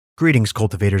Greetings,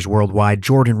 cultivators worldwide.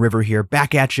 Jordan River here,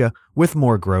 back at you with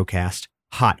more GrowCast,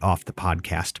 hot off the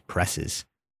podcast presses.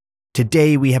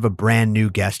 Today, we have a brand new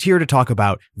guest here to talk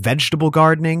about vegetable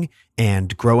gardening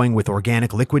and growing with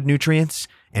organic liquid nutrients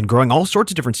and growing all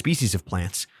sorts of different species of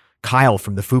plants. Kyle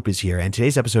from the FOOP is here, and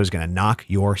today's episode is going to knock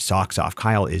your socks off.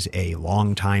 Kyle is a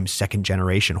longtime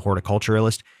second-generation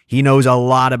horticulturalist. He knows a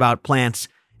lot about plants,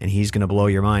 and he's going to blow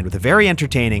your mind with a very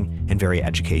entertaining and very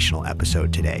educational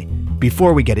episode today.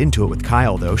 Before we get into it with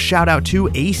Kyle, though, shout out to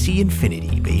AC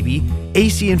Infinity, baby.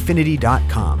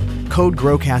 ACinfinity.com. Code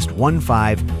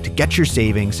GrowCast15 to get your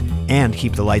savings and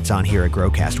keep the lights on here at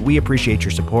GrowCast. We appreciate your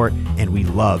support, and we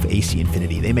love AC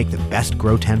Infinity. They make the best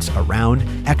grow tents around,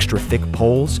 extra thick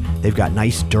poles. They've got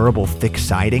nice, durable, thick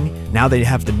siding. Now they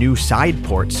have the new side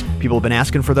ports. People have been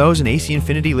asking for those, and AC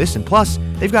Infinity, listen. Plus,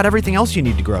 they've got everything else you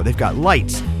need to grow. They've got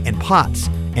lights and pots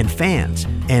and fans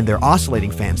and their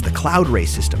oscillating fans, the Cloud Ray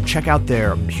system. Check out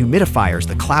their humidifiers,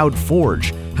 the Cloud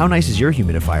Forge. How nice is your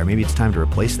humidifier? Maybe it's time to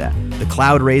replace that. The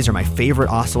Cloud Rays are my favorite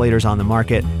oscillators on the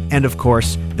market. And of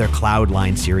course, their Cloud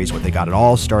Line series, what they got it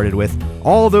all started with.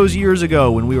 All those years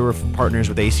ago when we were partners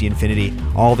with AC Infinity,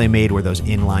 all they made were those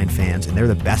inline fans, and they're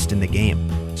the best in the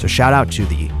game. So shout out to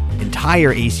the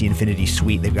entire AC Infinity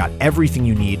suite. They've got everything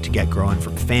you need to get growing,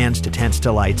 from fans to tents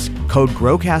to lights. Code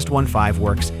GrowCast15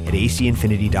 works at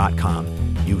ACinfinity.com.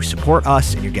 You support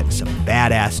us and you're getting some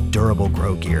badass durable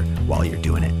grow gear while you're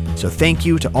doing it. So thank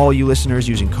you to all you listeners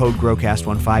using code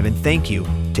GrowCast15, and thank you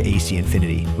to AC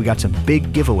Infinity. We got some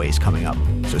big giveaways coming up,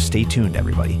 so stay tuned,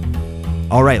 everybody.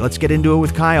 All right, let's get into it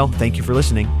with Kyle. Thank you for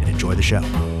listening and enjoy the show.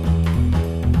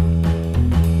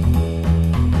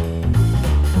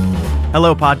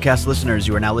 Hello, podcast listeners.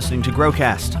 You are now listening to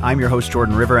GrowCast. I'm your host,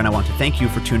 Jordan River, and I want to thank you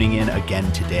for tuning in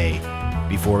again today.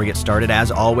 Before we get started,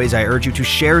 as always, I urge you to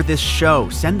share this show.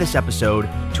 Send this episode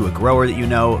to a grower that you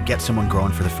know. Get someone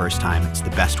growing for the first time. It's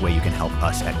the best way you can help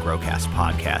us at GrowCast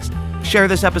Podcast. Share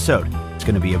this episode. It's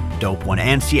going to be a dope one.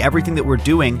 And see everything that we're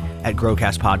doing at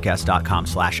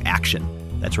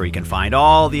growcastpodcast.com/action. That's where you can find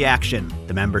all the action,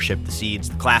 the membership, the seeds,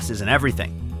 the classes, and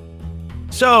everything.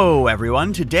 So,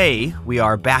 everyone, today we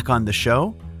are back on the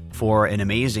show for an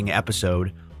amazing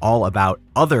episode all about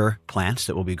other plants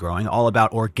that we'll be growing, all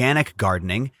about organic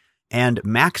gardening and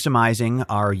maximizing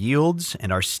our yields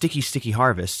and our sticky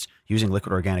harvests using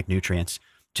liquid organic nutrients.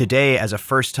 Today, as a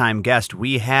first-time guest,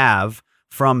 we have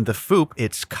from the FOOP,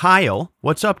 it's Kyle.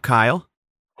 What's up, Kyle?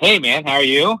 Hey, man. How are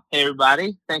you? Hey,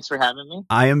 everybody. Thanks for having me.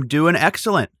 I am doing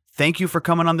excellent. Thank you for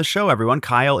coming on the show, everyone.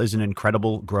 Kyle is an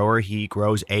incredible grower. He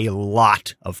grows a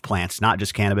lot of plants, not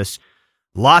just cannabis.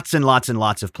 Lots and lots and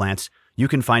lots of plants. You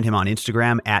can find him on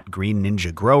Instagram at Green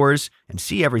Ninja Growers and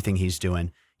see everything he's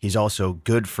doing. He's also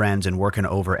good friends and working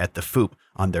over at the FOOP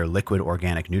on their liquid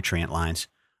organic nutrient lines.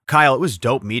 Kyle, it was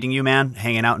dope meeting you, man,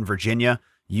 hanging out in Virginia.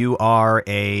 You are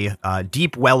a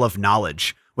deep well of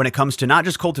knowledge when it comes to not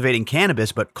just cultivating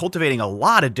cannabis, but cultivating a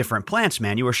lot of different plants,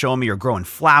 man. You were showing me you're growing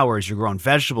flowers, you're growing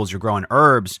vegetables, you're growing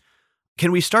herbs.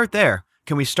 Can we start there?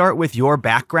 Can we start with your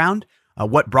background?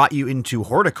 What brought you into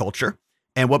horticulture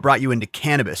and what brought you into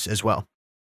cannabis as well?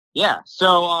 Yeah.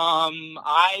 So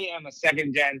I am a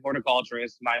second-gen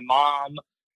horticulturist. My mom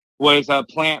was a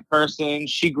plant person.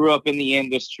 She grew up in the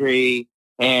industry.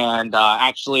 And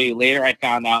actually, later I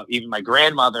found out even my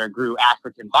grandmother grew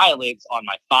African violets on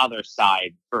my father's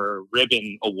side for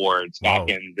ribbon awards back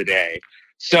in the day.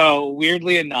 So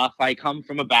weirdly enough, I come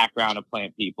from a background of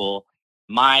plant people.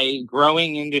 My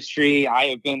growing industry, I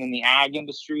have been in the ag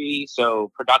industry.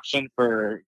 So production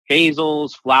for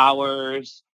basils,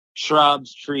 flowers,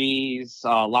 shrubs, trees,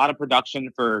 a lot of production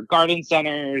for garden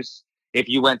centers. If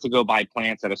you went to go buy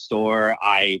plants at a store,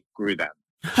 I grew them.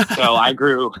 So I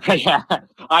grew,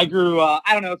 I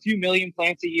don't know, a few million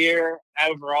plants a year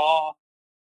overall,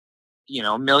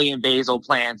 a million basil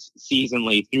plants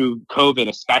seasonally. Through COVID,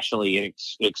 especially, it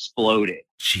exploded.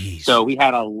 Jeez. So we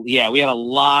had a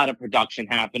lot of production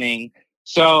happening.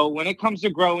 So when it comes to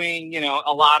growing,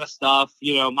 a lot of stuff,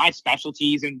 my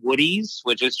specialties in woodies,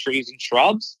 which is trees and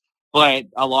shrubs, but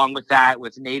along with that,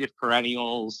 with native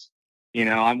perennials.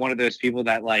 I'm one of those people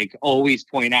that always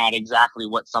point out exactly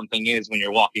what something is when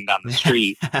you're walking down the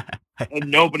street. And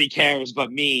nobody cares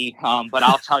but me. But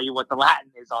I'll tell you what the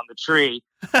Latin is on the tree.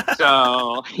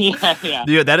 So, yeah.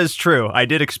 Yeah, that is true. I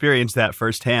did experience that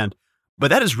firsthand. But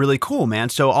that is really cool, man.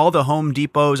 So all the Home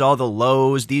Depots, all the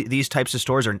Lowe's, these types of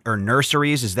stores are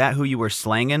nurseries. Is that who you were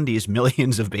slanging these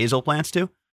millions of basil plants to?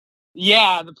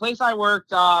 Yeah, the place I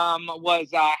worked had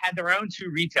their own 2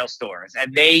 retail stores,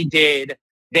 and they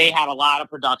had a lot of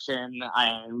production,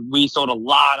 and we sold a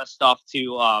lot of stuff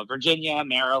to Virginia,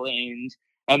 Maryland,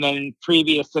 And then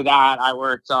previous to that, I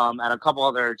worked at a couple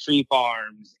other tree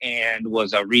farms and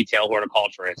was a retail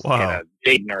horticulturist in Whoa. a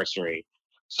big nursery.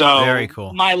 Very So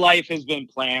cool. my life has been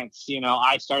plants.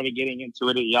 I started getting into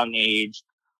it at a young age.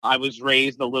 I was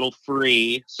raised a little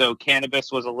free, so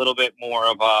cannabis was a little bit more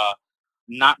of a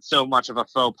not so much of a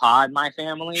faux pas in my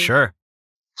family. Sure.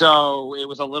 So it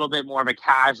was a little bit more of a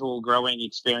casual growing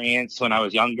experience when I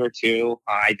was younger too.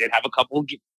 I did have a couple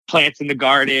plants in the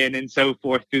garden and so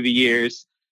forth through the years.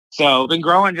 So I've been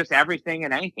growing just everything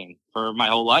and anything for my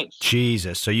whole life.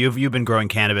 Jesus. So you've been growing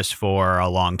cannabis for a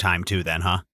long time too then,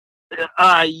 huh?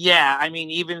 Yeah. I mean,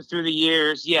 even through the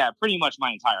years, yeah, pretty much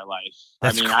my entire life.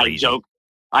 That's I mean, crazy.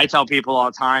 I tell people all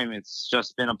the time, it's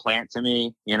just been a plant to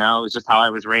me. It's just how I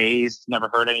was raised, never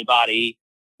hurt anybody,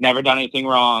 never done anything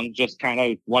wrong, just kind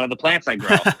of one of the plants I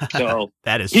grow. So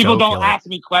That is people so don't killer. ask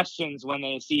me questions when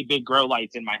they see big grow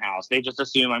lights in my house. They just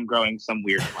assume I'm growing some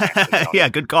weird plant. Yeah,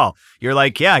 good call. You're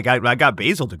like, yeah, I got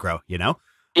basil to grow,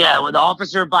 Yeah, when the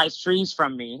officer buys trees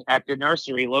from me at the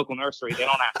nursery, local nursery, they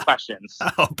don't ask questions.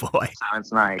 Oh boy. So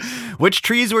it's nice. Which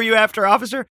trees were you after,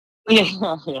 officer?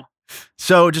 Yeah.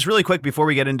 So just really quick before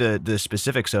we get into the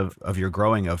specifics of your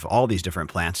growing of all these different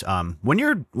plants, when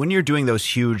you're doing those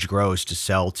huge grows to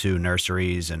sell to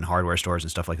nurseries and hardware stores and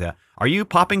stuff like that, are you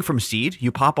popping from seed? You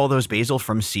pop all those basil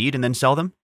from seed and then sell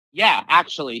them? Yeah,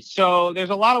 actually. So there's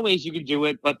a lot of ways you can do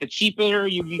it, but the cheaper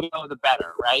you can go, the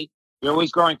better, right? You're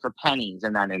always growing for pennies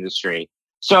in that industry.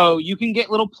 So you can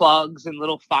get little plugs and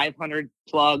little 500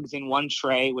 plugs in one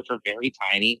tray, which are very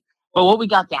tiny. But what we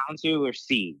got down to were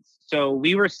seeds. So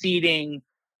we were seeding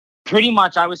pretty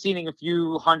much, I was seeding a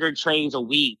few hundred trays a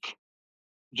week,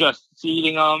 just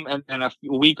seeding them. And then a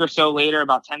week or so later,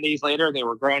 about 10 days later, they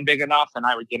were growing big enough and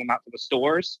I would get them out to the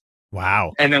stores.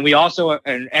 Wow. And then we also,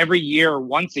 and every year,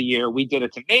 once a year, we did a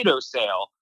tomato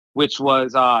sale, which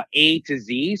was A to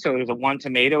Z. So there's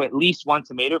at least one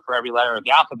tomato for every letter of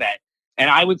the alphabet. And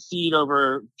I would seed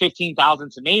over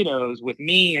 15,000 tomatoes with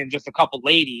me and just a couple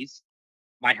ladies,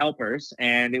 my helpers.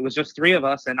 And it was just three of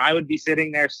us. And I would be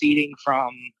sitting there seeding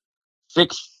from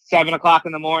 7 o'clock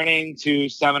in the morning to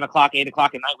 7 o'clock, 8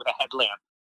 o'clock at night with a headlamp,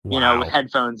 with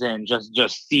headphones in,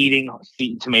 just seeding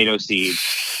tomato seeds.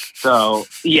 So,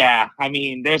 yeah, I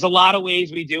mean, there's a lot of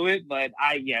ways we do it, but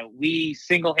we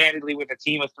single-handedly with a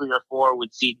team of 3 or 4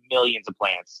 would seed millions of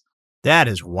plants. That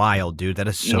is wild, dude. That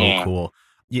is so cool.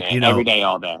 Every day,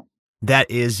 all day. That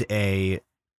is a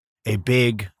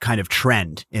big kind of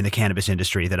trend in the cannabis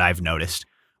industry that I've noticed,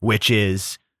 which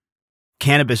is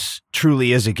cannabis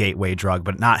truly is a gateway drug,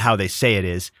 but not how they say it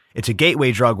is. It's a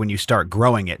gateway drug when you start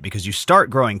growing it, because you start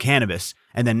growing cannabis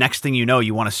and then next thing you know,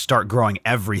 you want to start growing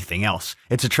everything else.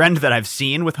 It's a trend that I've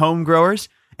seen with home growers,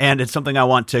 and it's something I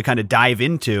want to kind of dive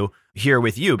into here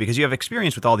with you because you have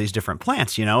experience with all these different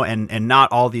plants, and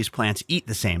not all these plants eat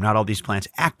the same. Not all these plants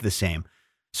act the same.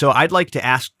 So I'd like to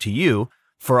ask to you,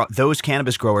 for those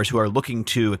cannabis growers who are looking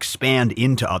to expand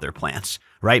into other plants,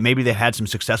 right? Maybe they've had some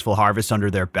successful harvests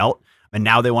under their belt and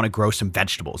now they want to grow some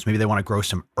vegetables. Maybe they want to grow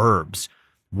some herbs.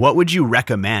 What would you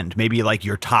recommend? Maybe like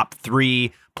your top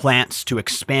 3 plants to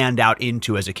expand out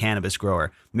into as a cannabis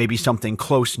grower. Maybe something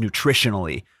close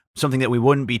nutritionally, something that we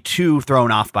wouldn't be too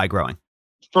thrown off by growing.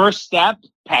 First step,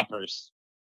 peppers.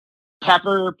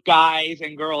 Pepper guys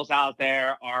and girls out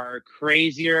there are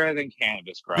crazier than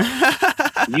cannabis growers.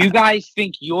 You guys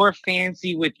think you're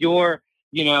fancy with your,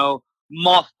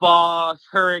 mothball,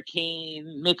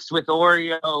 hurricane mixed with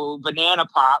Oreo, banana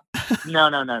pop.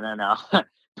 No.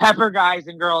 Pepper guys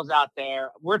and girls out there,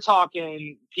 we're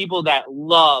talking people that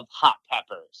love hot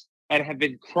peppers and have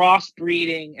been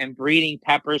crossbreeding and breeding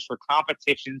peppers for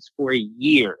competitions for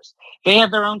years. They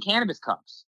have their own cannabis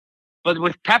cups, but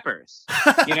with peppers.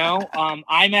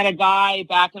 I met a guy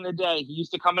back in the day. He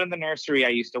used to come into the nursery I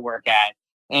used to work at,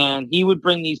 and he would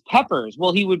bring these peppers.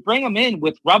 Well, he would bring them in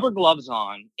with rubber gloves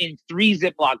on in 3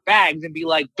 Ziploc bags and be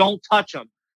like, don't touch them,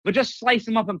 but just slice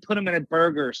them up and put them in a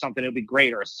burger or something. It'll be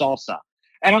great, or a salsa.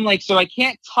 And I'm like, so I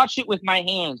can't touch it with my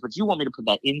hands, but you want me to put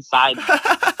that inside?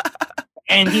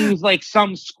 And he was like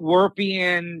some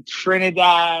scorpion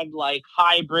Trinidad, like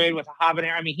hybrid with a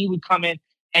habanero. I mean, he would come in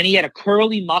and he had a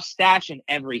curly mustache and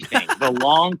everything, the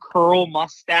long curl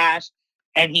mustache.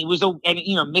 And he was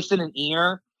missing an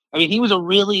ear. I mean, he was a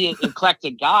really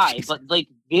eclectic guy, but like,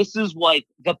 this is like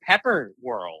the pepper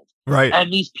world. Right.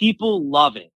 And these people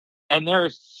love it. And there are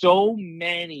so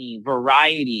many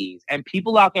varieties and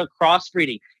people out there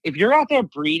crossbreeding. If you're out there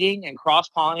breeding and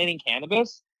cross-pollinating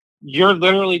cannabis, you're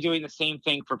literally doing the same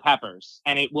thing for peppers.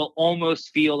 And it will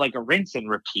almost feel like a rinse and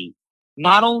repeat,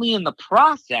 not only in the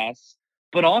process,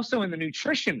 but also in the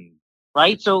nutrition,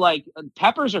 right? So like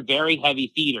peppers are very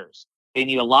heavy feeders. They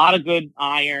need a lot of good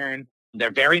iron.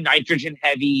 They're very nitrogen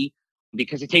heavy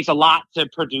because it takes a lot to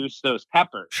produce those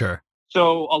peppers. Sure.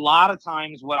 So a lot of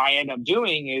times what I end up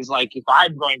doing is like if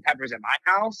I'm growing peppers in my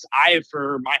house, I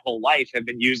for my whole life have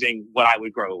been using what I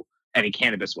would grow any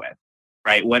cannabis with,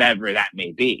 right? Whatever that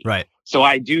may be. Right. So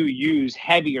I do use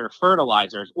heavier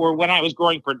fertilizers. Or when I was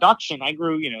growing production, I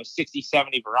grew, 60,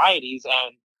 70 varieties,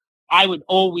 and I would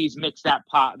always mix that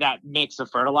mix of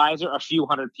fertilizer a few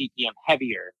hundred ppm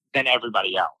heavier than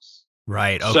everybody else.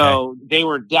 Right. Okay. So they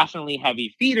were definitely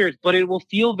heavy feeders, but it will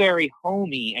feel very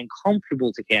homey and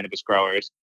comfortable to cannabis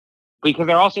growers because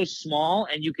they're also small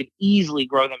and you can easily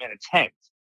grow them in a tent,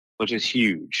 which is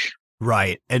huge.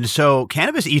 Right. And so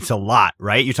cannabis eats a lot,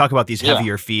 right? You talk about these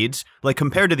heavier feeds. Like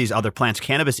compared to these other plants,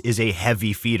 cannabis is a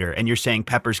heavy feeder. And you're saying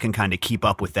peppers can kind of keep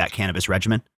up with that cannabis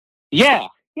regimen? Yeah.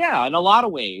 Yeah, in a lot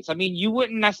of ways. I mean, you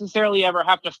wouldn't necessarily ever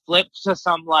have to flip to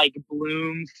some like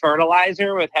bloom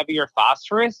fertilizer with heavier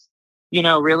phosphorus.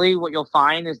 Really what you'll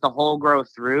find is the whole grow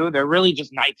through, they're really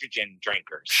just nitrogen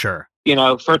drinkers. Sure.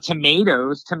 For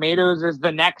tomatoes is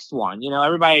the next one.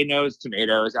 Everybody knows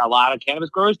tomatoes. A lot of cannabis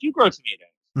growers do grow tomatoes.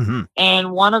 Mm-hmm.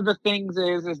 And one of the things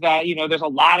is that, there's a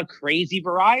lot of crazy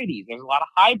varieties. There's a lot of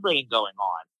hybriding going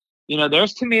on.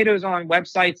 There's tomatoes on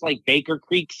websites like Baker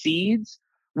Creek Seeds,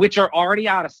 which are already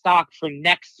out of stock for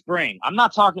next spring. I'm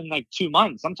not talking like 2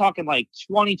 months. I'm talking like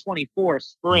 2024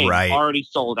 spring already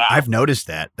sold out. I've noticed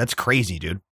that. That's crazy,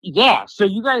 dude. Yeah. So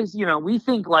you guys, we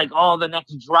think like, the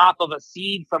next drop of a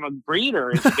seed from a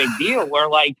breeder is a big deal. Where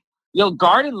like,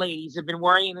 garden ladies have been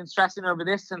worrying and stressing over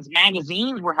this since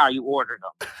magazines were how you ordered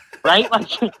them, right?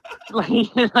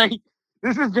 like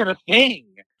this has been a thing.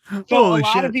 So Holy a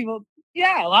lot shit. of people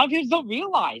don't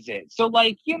realize it. So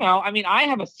I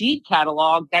have a seed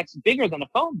catalog that's bigger than a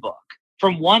phone book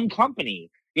from one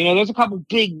company. There's a couple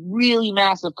big, really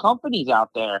massive companies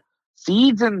out there.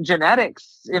 Seeds and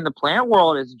genetics in the plant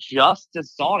world is just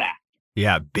as sought after.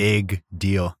 Yeah, big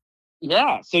deal.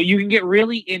 Yeah, so you can get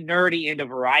really nerdy into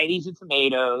varieties of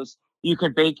tomatoes. You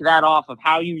can bake that off of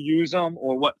how you use them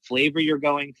or what flavor you're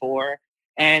going for.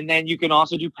 And then you can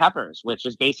also do peppers, which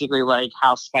is basically like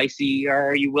how spicy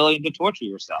are you willing to torture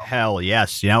yourself? Hell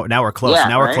yes. Now we're close.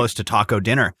 Yeah, we're close to taco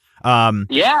dinner.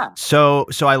 So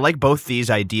I like both these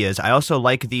ideas. I also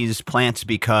like these plants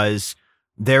because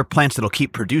they're plants that'll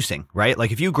keep producing, right?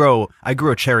 Like I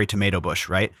grew a cherry tomato bush,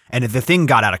 right? And the thing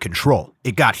got out of control.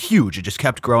 It got huge. It just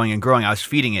kept growing and growing. I was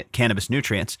feeding it cannabis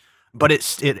nutrients, but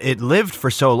it lived for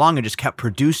so long and just kept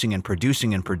producing and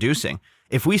producing and producing.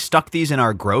 If we stuck these in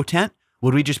our grow tent,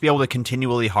 would we just be able to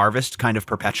continually harvest kind of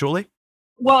perpetually?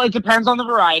 Well, it depends on the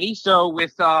variety. So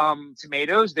with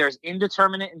tomatoes, there's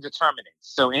indeterminate and determinate.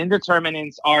 So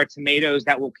indeterminates are tomatoes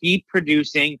that will keep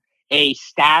producing a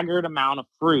staggered amount of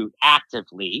fruit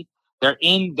actively. Their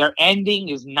ending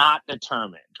is not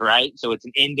determined, right? So it's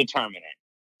an indeterminate.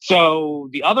 So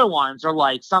the other ones are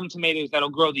like some tomatoes that'll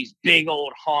grow these big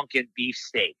old honking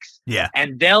beefsteaks. Yeah.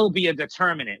 And they'll be a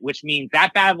determinate, which means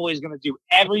that bad boy is going to do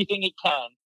everything it can,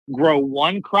 grow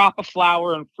one crop of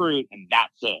flower and fruit, and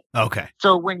that's it. Okay.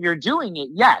 So when you're doing it,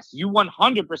 yes, you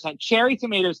 100%. Cherry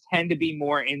tomatoes tend to be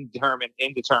more indeterminate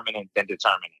than determinate.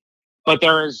 But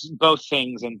there is both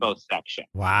things in both sections.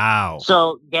 Wow.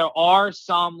 So there are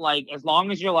some, like, as long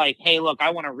as you're like, hey, look,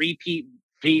 I want to repeat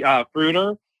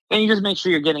fruiter, then you just make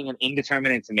sure you're getting an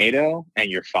indeterminate tomato and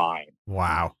you're fine.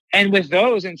 Wow. And with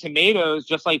those and tomatoes,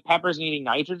 just like peppers needing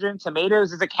nitrogen,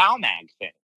 tomatoes is a CalMag thing.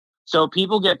 So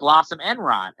people get blossom end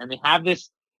rot, and they have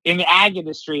this in the ag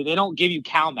industry. They don't give you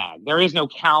CalMag. There is no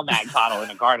CalMag bottle in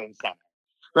a garden center.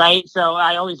 Right. So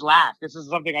I always laugh. This is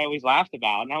something I always laughed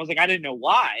about. And I was like, I didn't know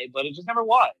why, but it just never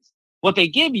was. What they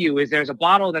give you is there's a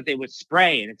bottle that they would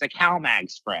spray, and it's a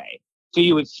CalMag spray. So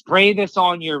you would spray this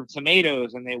on your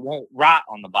tomatoes and they won't rot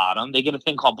on the bottom. They get a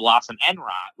thing called blossom end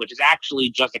rot, which is actually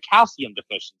just a calcium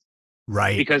deficiency.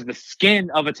 Right. Because the skin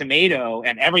of a tomato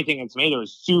and everything in tomato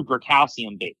is super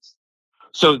calcium based.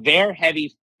 So they're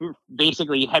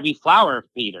basically heavy flower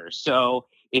feeders. So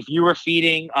if you were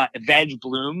feeding a veg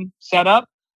bloom setup,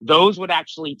 those would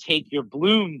actually take your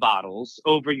bloom bottles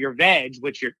over your veg,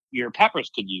 which your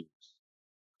peppers could use.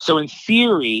 So in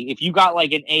theory, if you got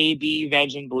like an A-B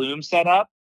veg and bloom setup,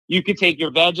 you could take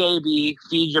your veg A-B,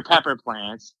 feed your pepper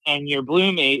plants, and your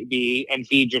bloom A-B and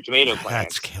feed your tomato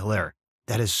plants. That's killer.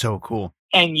 That is so cool.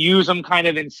 And use them kind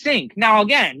of in sync. Now,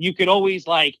 again, you could always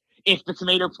if the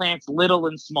tomato plant's little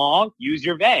and small, use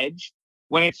your veg.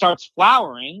 When it starts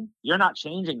flowering, you're not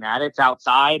changing that. It's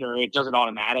outside, or it does it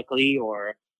automatically,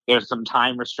 or there's some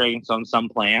time restraints on some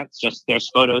plants. Just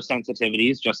there's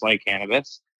photosensitivities, just like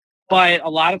cannabis. But a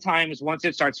lot of times, once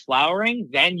it starts flowering,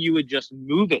 then you would just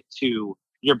move it to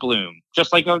your bloom,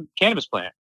 just like a cannabis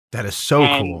plant. That is so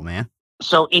And cool, man.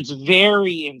 so it's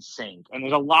very in sync. And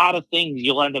there's a lot of things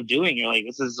you'll end up doing. You're like,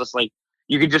 this is just like,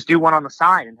 you could just do one on the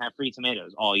side and have free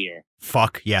tomatoes all year.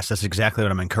 Fuck yes, that's exactly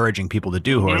what I'm encouraging people to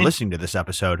do who are listening to this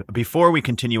episode. Before we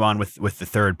continue on with the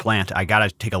third plant, I got to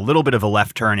take a little bit of a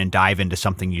left turn and dive into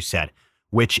something you said,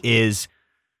 which is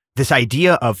this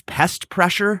idea of pest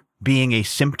pressure being a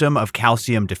symptom of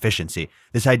calcium deficiency.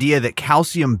 This idea that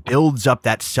calcium builds up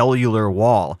that cellular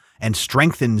wall and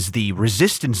strengthens the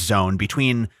resistance zone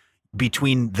between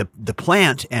the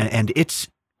plant and its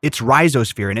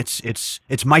rhizosphere and its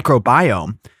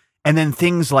microbiome, and then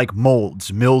things like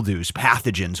molds, mildews,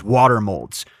 pathogens, water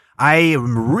molds. I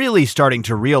am really starting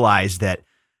to realize that,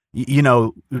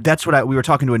 that's what we were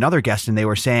talking to another guest, and they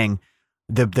were saying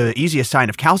the easiest sign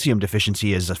of calcium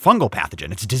deficiency is a fungal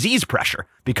pathogen. It's disease pressure,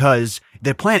 because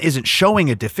the plant isn't showing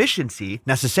a deficiency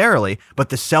necessarily, but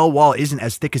the cell wall isn't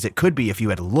as thick as it could be if you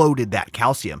had loaded that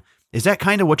calcium. Is that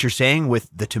kind of what you're saying with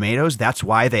the tomatoes? That's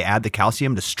why they add the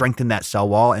calcium, to strengthen that cell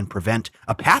wall and prevent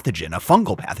a pathogen, a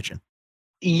fungal pathogen.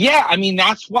 Yeah, I mean,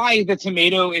 that's why the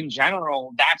tomato in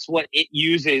general, that's what it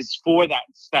uses for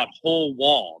that whole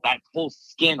wall, that whole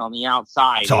skin on the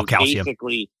outside. It's all calcium.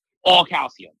 Basically all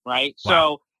calcium, right? Wow.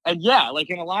 So, and yeah, like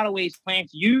in a lot of ways,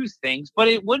 plants use things, but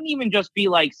it wouldn't even just be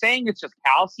like saying it's just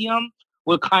calcium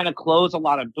would kind of close a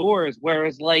lot of doors,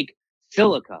 whereas like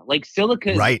silica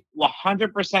is right.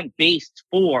 100% based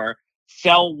for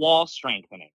cell wall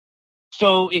strengthening.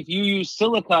 So if you use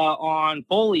silica on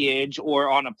foliage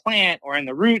or on a plant or in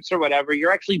the roots or whatever,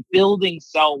 you're actually building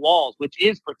cell walls, which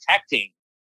is protecting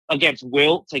against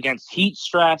wilt, against heat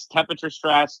stress, temperature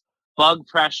stress, bug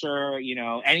pressure,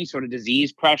 any sort of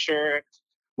disease pressure.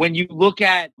 When you look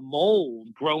at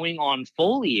mold growing on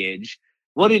foliage,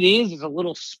 what it is a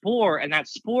little spore, and that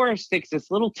spore sticks this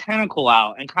little tentacle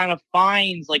out and kind of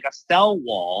finds like a cell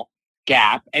wall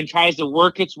gap and tries to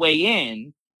work its way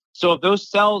in. So if those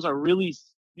cells are really,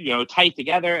 tight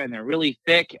together and they're really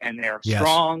thick and they're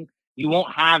strong, you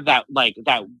won't have that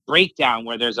breakdown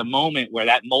where there's a moment where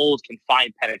that mold can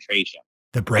find penetration.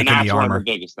 The break in the armor. That's one of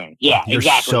the biggest things. Yeah, You're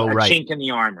exactly. so right. A chink in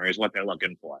the armor is what they're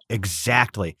looking for.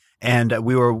 Exactly. And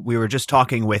we were just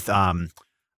talking with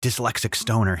Dyslexic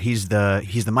Stoner. He's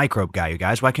the microbe guy, you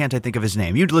guys. Why can't I think of his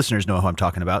name? You listeners know who I'm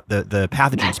talking about, the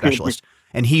pathogen specialist.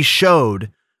 And he showed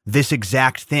this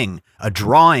exact thing, a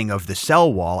drawing of the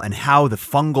cell wall and how the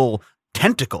fungal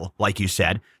tentacle, like you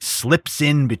said, slips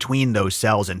in between those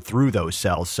cells and through those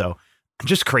cells. So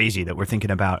just crazy that we're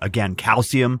thinking about, again,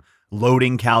 calcium,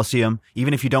 loading calcium,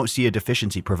 even if you don't see a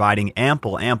deficiency, providing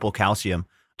ample calcium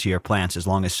to your plants, as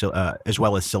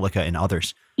well as silica in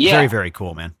others. Yeah. Very, very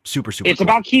cool, man. Super It's cool.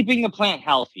 about keeping the plant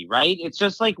healthy, right? It's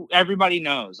just like everybody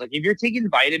knows. Like if you're taking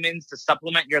vitamins to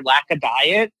supplement your lack of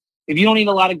diet, if you don't eat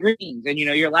a lot of greens and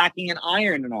you're lacking in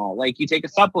iron and all, like you take a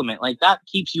supplement, like that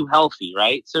keeps you healthy,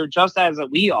 right? So just as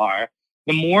we are,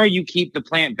 the more you keep the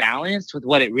plant balanced with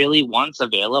what it really wants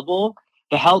available,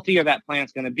 the healthier that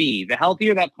plant's going to be. The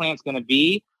healthier that plant's going to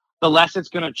be, the less it's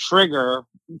going to trigger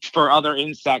for other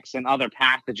insects and other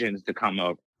pathogens to come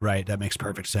over. Right. That makes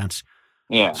perfect sense.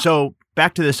 Yeah. So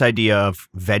back to this idea of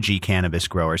veggie cannabis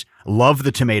growers. Love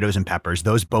the tomatoes and peppers.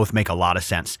 Those both make a lot of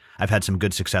sense. I've had some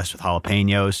good success with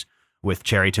jalapenos, with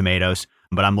cherry tomatoes,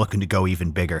 but I'm looking to go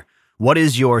even bigger. What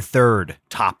is your third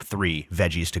top 3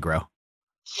 veggies to grow?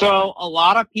 So a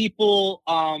lot of people,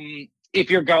 if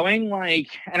you're going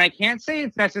and I can't say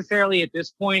it's necessarily at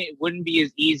this point, it wouldn't be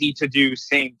as easy to do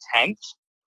same tent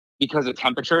because of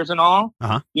temperatures and all.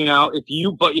 Uh-huh. If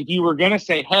you were going to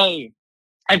say, hey,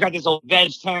 I've got this old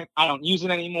veg tent, I don't use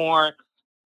it anymore.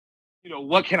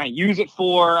 What can I use it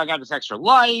for? I got this extra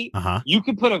light. Uh-huh. You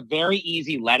could put a very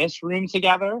easy lettuce room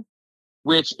together,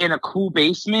 which in a cool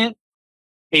basement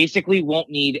basically won't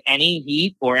need any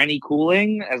heat or any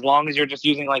cooling as long as you're just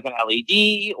using like an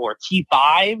LED or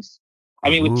T5s. I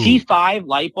mean, with T5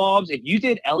 light bulbs, if you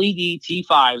did LED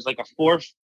T5s, like a 4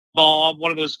 bulb,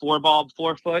 one of those 4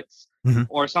 foots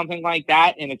or something like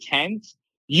that in a tent,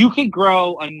 you could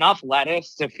grow enough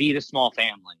lettuce to feed a small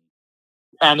family.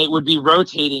 And it would be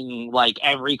rotating like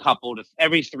every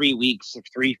 3 weeks,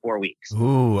 3-4 weeks.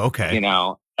 Ooh, okay.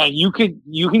 And you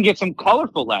can get some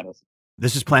colorful lettuce.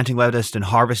 This is planting lettuce and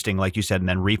harvesting, like you said, and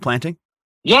then replanting?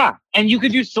 Yeah. And you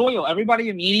could use soil. Everybody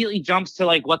immediately jumps to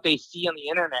like what they see on the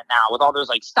internet now with all those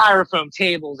like styrofoam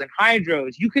tables and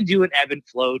hydros. You could do an ebb and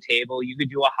flow table. You could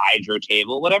do a hydro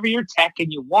table, whatever your tech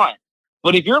and you want.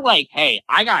 But if you're like, hey,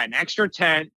 I got an extra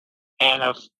tent and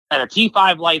a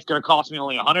T5 light's going to cost me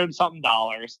only $100 and something,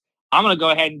 I'm going to go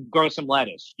ahead and grow some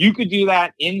lettuce. You could do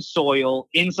that in soil,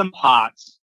 in some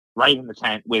pots. right in the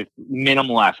tent with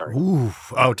minimal effort. Ooh.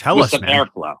 Oh, tell with us, some man.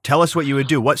 airflow. Tell us what you would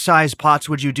do. What size pots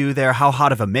would you do there? How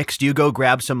hot of a mix? Do you go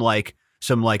grab some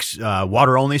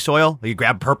water only soil? You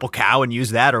grab Purple Cow and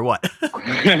use that, or what?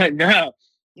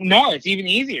 No, it's even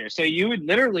easier. So you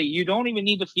don't even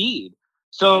need to feed.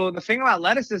 So the thing about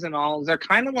lettuces and all is they're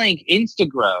kind of like insta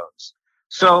grows.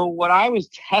 So what I was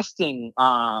testing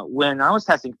when I was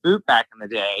testing fruit back in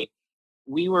the day,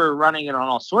 we were running it on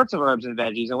all sorts of herbs and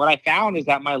veggies. And what I found is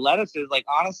that my lettuces, like,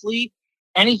 honestly,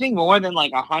 anything more than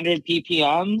like 100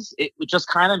 ppms, it just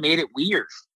kind of made it weird.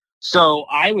 So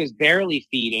I was barely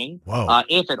feeding,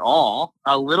 if at all.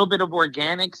 A little bit of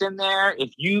organics in there.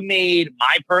 If you made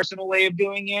my personal way of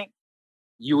doing it,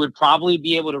 you would probably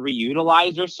be able to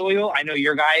reutilize your soil. I know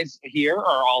your guys here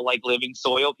are all like living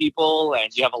soil people,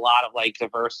 and you have a lot of like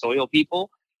diverse soil people.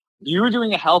 If you were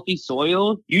doing a healthy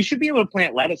soil, you should be able to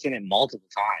plant lettuce in it multiple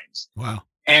times. Wow.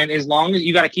 And as long as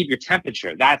you got to keep your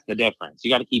temperature, that's the difference.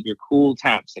 You got to keep your cool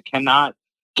temps. It cannot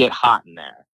get hot in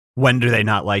there. When do they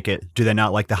not like it? Do they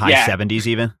not like the high 70s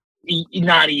even?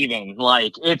 Not even.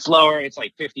 Like, it's lower. It's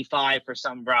like 55 for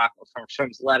some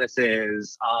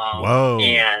lettuces. Whoa.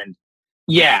 And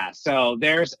yeah, so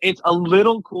it's a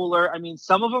little cooler. I mean,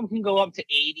 some of them can go up to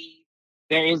 80.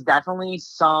 There is definitely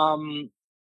some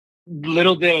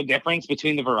little bit of difference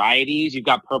between the varieties. You've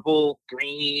got purple,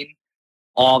 green,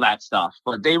 all that stuff.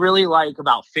 But they really like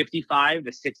about 55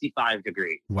 to 65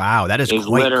 degrees. Wow, that is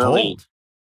quite cold.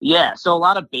 Yeah, so a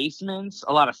lot of basements,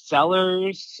 a lot of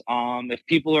cellars. If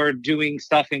people are doing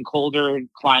stuff in colder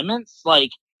climates,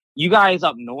 like you guys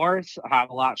up north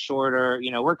have a lot shorter,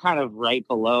 we're kind of right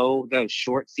below the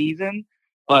short season,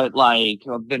 but like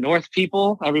the north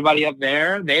people, everybody up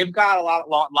there, they've got a lot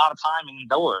of time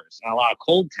indoors and a lot of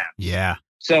cold temps. Yeah.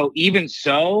 So even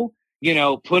so,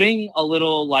 putting a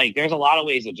little, like, there's a lot of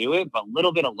ways to do it, but a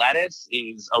little bit of lettuce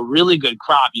is a really good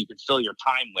crop you could fill your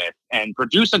time with and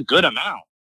produce a good amount.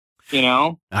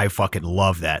 I fucking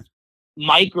love that.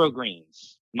 Microgreens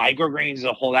is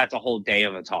that's a whole day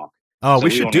of a talk. Oh,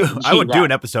 so I would do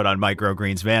an episode on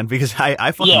microgreens, man, because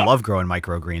I fucking love growing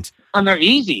microgreens. And they're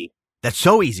easy. That's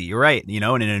so easy. You're right. In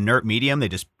an inert medium, they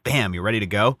just, bam, you're ready to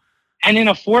go. And in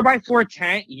a 4x4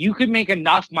 tent, you could make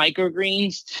enough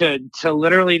microgreens to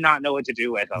literally not know what to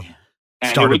do with them.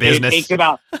 And start a business. It takes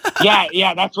about,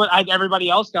 yeah, that's what everybody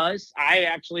else does. I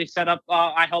actually set up,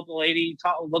 I helped a lady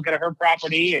look at her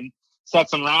property and set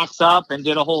some racks up and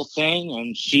did a whole thing.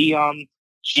 And she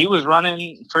was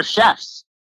running for chefs,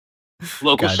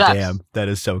 local chefs. Damn, that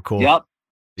is so cool. Yep.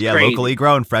 Yeah, crazy. Locally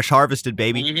grown, fresh harvested,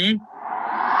 baby. Mm-hmm.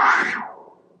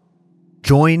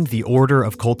 Join the Order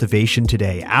of Cultivation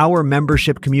today. Our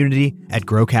membership community at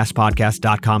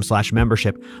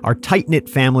growcastpodcast.com/membership. Our tight-knit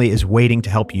family is waiting to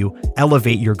help you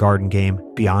elevate your garden game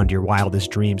beyond your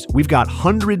wildest dreams. We've got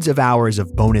hundreds of hours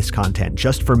of bonus content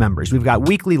just for members. We've got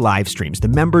weekly live streams, the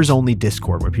members-only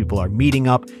Discord where people are meeting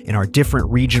up in our different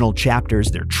regional chapters.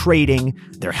 They're trading.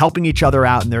 They're helping each other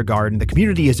out in their garden. The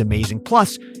community is amazing.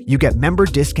 Plus, you get member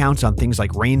discounts on things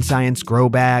like Rain Science grow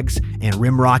bags and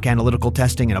Rimrock analytical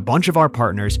testing and a bunch of our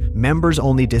partners. Members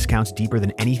only discounts deeper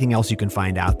than anything else you can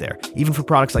find out there, even for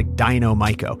products like Dino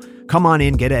Myco. Come on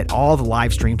in, get it, all the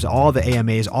live streams, all the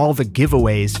AMAs, all the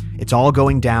giveaways. It's all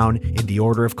going down in the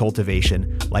Order of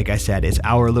Cultivation. Like I said, it's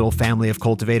our little family of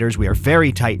cultivators. We are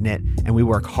very tight-knit, and we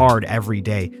work hard every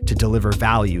day to deliver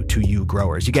value to you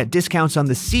growers. You get discounts on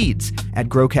the seeds at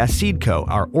Growcast Seed Co.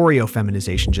 Our Oreo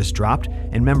feminization just dropped,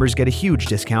 and members get a huge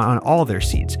discount on all their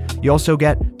seeds. You also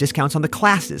get discounts on the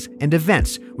classes and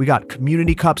events. We got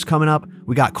community cups coming up.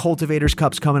 We got cultivators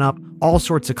cups coming up. All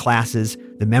sorts of classes.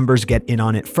 The members get in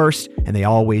on it first, and they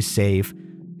always save.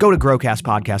 Go to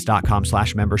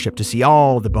growcastpodcast.com/membership to see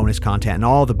all the bonus content and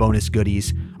all the bonus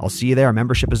goodies. I'll see you there. Our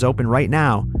membership is open right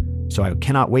now, so I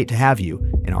cannot wait to have you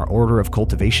in our Order of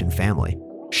Cultivation family.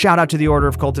 Shout out to the Order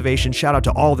of Cultivation. Shout out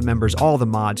to all the members, all the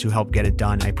mods who help get it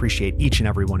done. I appreciate each and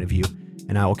every one of you,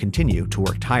 and I will continue to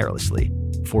work tirelessly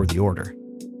for the Order.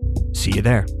 See you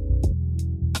there.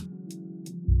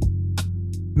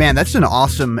 Man, that's an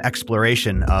awesome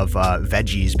exploration of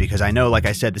veggies, because I know, like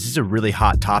I said, this is a really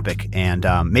hot topic, and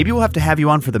maybe we'll have to have you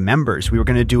on for the members. We were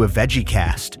going to do a veggie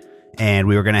cast, and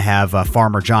we were going to have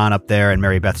Farmer John up there and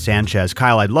Mary Beth Sanchez.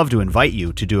 Kyle, I'd love to invite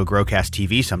you to do a Growcast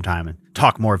TV sometime and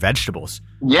talk more vegetables.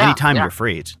 Yeah, anytime you're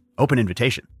free. It's open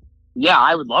invitation. Yeah,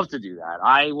 I would love to do that.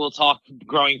 I will talk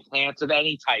growing plants of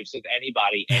any types with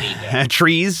anybody, any day.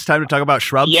 Trees? Time to talk about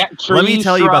shrubs? Yeah, trees, let me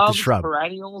tell you about the shrub.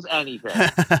 Perennials, anything.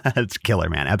 It's killer,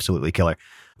 man. Absolutely killer.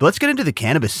 But let's get into the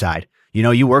cannabis side.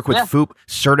 You work with FOOP,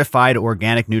 Certified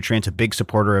Organic Nutrients, a big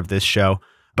supporter of this show.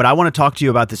 But I want to talk to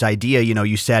you about this idea.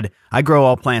 You said, I grow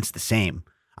all plants the same.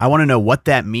 I want to know what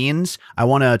that means. I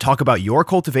want to talk about your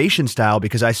cultivation style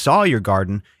because I saw your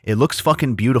garden. It looks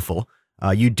fucking beautiful.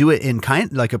 You do it in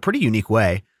kind like a pretty unique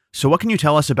way. So what can you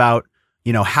tell us about,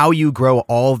 how you grow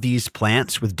all these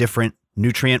plants with different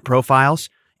nutrient profiles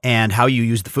and how you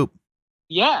use the FOUP?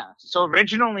 Yeah. So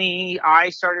originally I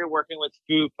started working with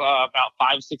FOUP about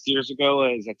 5-6 years ago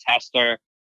as a tester.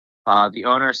 The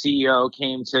owner CEO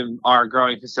came to our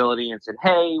growing facility and said,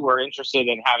 "Hey, we're interested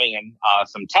in having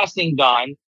some testing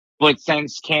done. But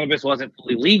since cannabis wasn't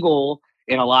fully legal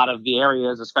in a lot of the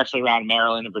areas, especially around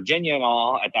Maryland and Virginia and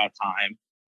all at that time,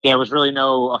 there was really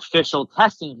no official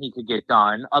testing he could get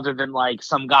done other than like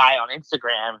some guy on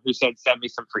Instagram who said, 'Send me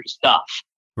some free stuff.'"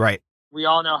 Right. We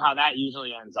all know how that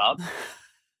usually ends up.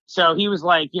 So he was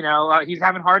like, he's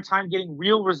having a hard time getting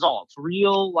real results,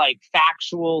 real, like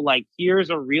factual, like here's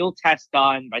a real test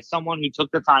done by someone who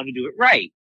took the time to do it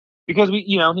right. Because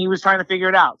he was trying to figure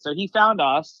it out. So he found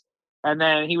us and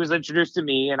then he was introduced to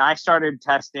me and I started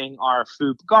testing our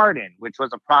FOUP Garden, which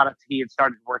was a product he had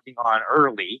started working on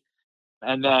early.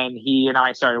 And then he and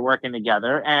I started working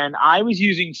together and I was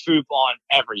using FOUP on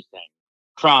everything.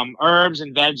 From herbs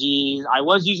and veggies. I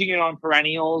was using it on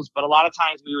perennials, but a lot of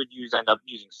times we would end up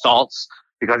using salts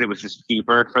because it was just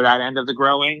cheaper for that end of the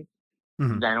growing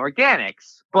than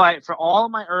organics. But for all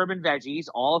of my herb and veggies,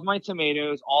 all of my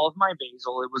tomatoes, all of my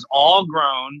basil, it was all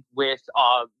grown with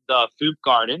the FOUP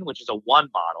Garden, which is a 1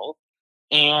 bottle.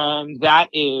 And that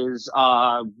is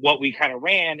what we kind of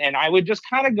ran. And I would just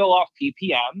kind of go off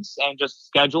ppms and just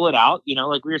schedule it out,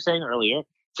 like we were saying earlier,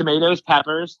 tomatoes,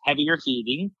 peppers, heavier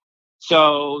feeding.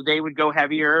 So they would go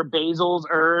heavier, basils,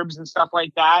 herbs, and stuff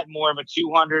like that. More of a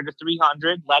 200 to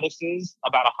 300. Lettuces,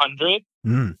 about 100.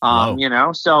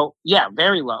 So yeah,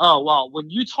 very low. Oh, well, when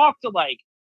you talk to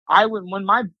when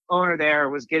my owner there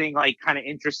was getting like kind of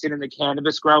interested in the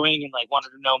cannabis growing and like wanted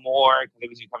to know more because it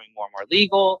was becoming more and more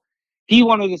legal. He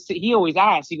wanted to see, he always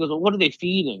asked, he goes, "Well, what are they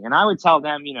feeding?" And I would tell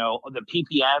them, the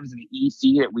ppms and the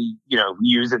EC that we,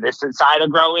 use in this side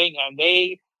of growing. And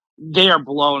they are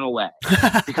blown away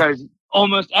because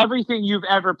almost everything you've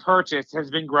ever purchased has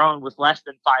been grown with less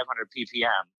than 500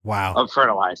 ppm of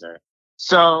fertilizer.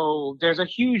 So there's a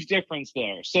huge difference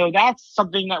there. So that's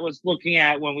something that was looking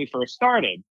at when we first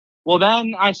started. Well,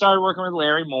 then I started working with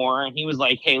Larry Moore and he was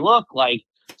like, "Hey, look,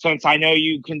 since I know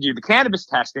you can do the cannabis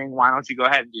testing, why don't you go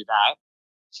ahead and do that?"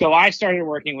 So I started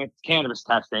working with cannabis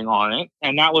testing on it.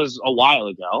 And that was a while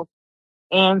ago.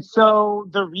 And so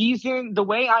the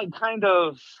way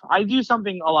I do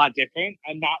something a lot different.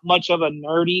 I'm not much of a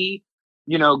nerdy,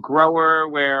 grower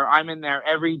where I'm in there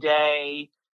every day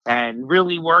and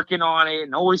really working on it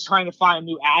and always trying to find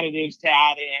new additives to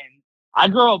add in. I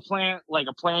grow a plant like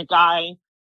a plant guy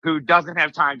who doesn't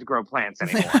have time to grow plants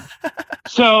anymore.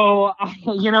 So,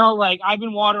 I've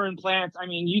been watering plants. I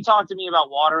mean, you talk to me about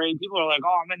watering. People are like,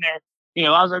 "Oh, I'm in there.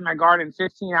 I was in my garden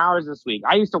 15 hours this week."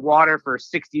 I used to water for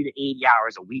 60 to 80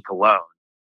 hours a week alone.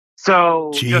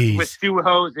 So just with 2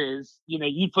 hoses,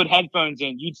 you'd put headphones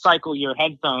in, you'd cycle your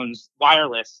headphones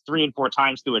wireless 3 and 4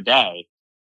 times through a day.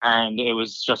 And it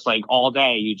was just like all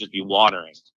day you'd just be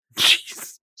watering.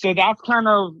 Jeez. So that's kind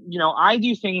of, I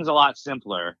do things a lot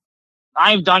simpler.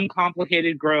 I've done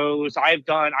complicated grows. I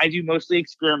do mostly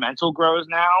experimental grows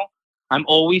now. I'm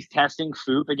always testing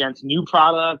FOUP against new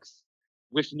products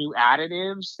with new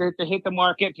additives that hit the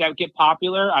market that get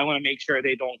popular. I want to make sure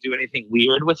they don't do anything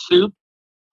weird with FOUP.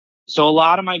 So a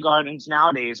lot of my gardens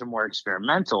nowadays are more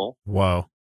experimental. Whoa.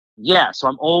 Yeah. So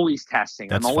I'm always testing.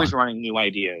 That's I'm always fun. running new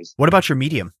ideas. What about your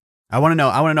medium? I want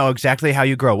to know exactly how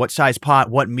you grow. What size pot,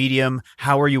 what medium,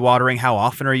 how are you watering? How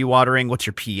often are you watering? What's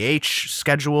your pH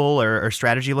schedule or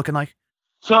strategy looking like?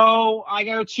 So I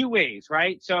go 2 ways,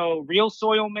 right? So real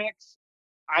soil mix.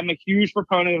 I'm a huge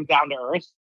proponent of down to earth.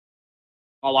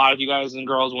 A lot of you guys and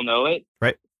girls will know it.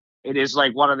 Right. It is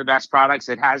like one of the best products.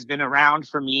 It has been around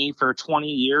for me for 20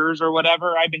 years or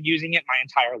whatever. I've been using it my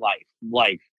entire life.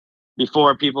 Like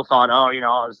before people thought, "Oh,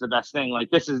 it's the best thing."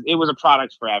 It was a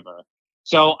product forever.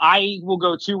 So I will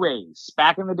go 2 ways.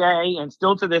 Back in the day and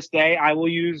still to this day, I will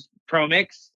use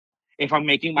ProMix. If I'm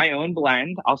making my own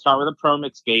blend, I'll start with a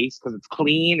ProMix base because it's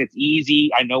clean, it's easy.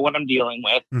 I know what I'm dealing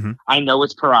with. Mm-hmm. I know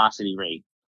its porosity rate.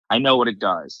 I know what it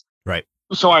does. Right.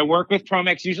 So I work with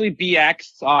ProMix, usually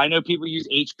BX. I know people use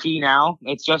HP now.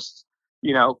 It's just,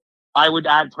 I would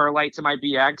add perlite to my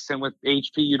BX, and with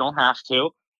HP, you don't have to.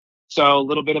 So a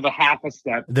little bit of a half a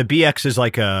step. The BX is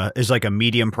like a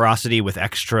medium porosity with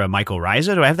extra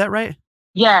mycorrhiza. Do I have that right?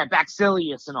 Yeah,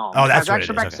 Bacillus and all. Oh, that's what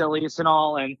extra it is. Bacillus and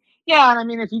all, and yeah, and I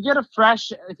mean, if you get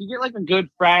like a good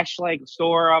fresh like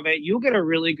store of it, you'll get a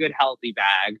really good healthy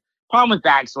bag. Problem with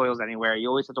bag soils anywhere, you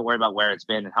always have to worry about where it's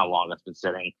been and how long it's been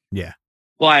sitting. Yeah.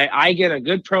 but I get a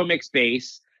good Pro Mix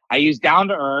base. I use Down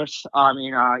to Earth. Down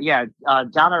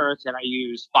to Earth, and I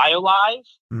use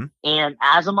BioLive and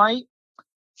Azomite.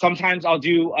 Sometimes I'll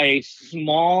do a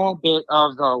small bit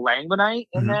of the Langbonite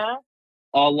in there,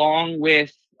 along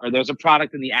with, or there's a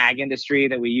product in the ag industry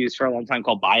that we use for a long time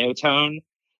called Biotone.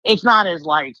 It's not as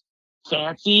like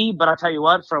fancy, but I'll tell you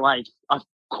what, for like a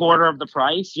quarter of the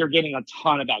price, you're getting a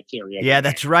ton of bacteria. Yeah,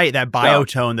 that's right. That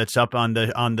Biotone that's up on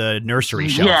the nursery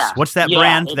shelves. Yeah, what's that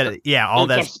brand? All that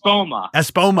Espoma.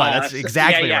 Espoma. That's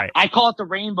exactly right. I call it the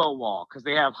rainbow wall because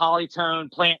they have holly tone,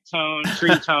 plant tone,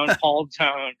 tree tone, palm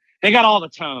tone. They got all the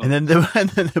tones. And then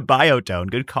the Biotone.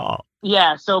 Good call.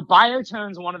 Yeah, so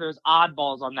Biotone's one of those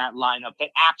oddballs on that lineup that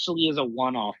actually is a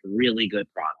one-off, really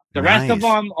good product. The rest of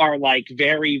them are like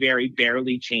very, very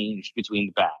barely changed between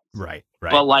the bags. Right.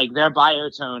 But like their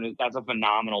Biotone, that's a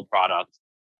phenomenal product.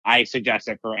 I suggest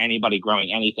it for anybody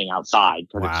growing anything outside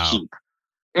because it's cheap.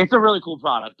 It's a really cool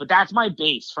product, but that's my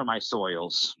base for my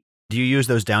soils. Do you use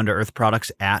those down-to-earth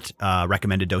products at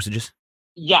recommended dosages?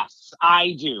 Yes,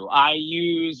 I do. I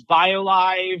use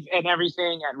BioLive and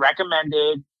everything at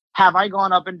recommended. Have I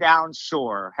gone up and down?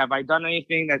 Sure. Have I done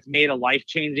anything that's made a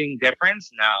life-changing difference?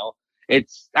 No.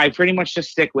 I pretty much just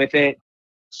stick with it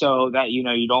so that,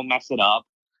 you don't mess it up.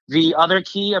 The other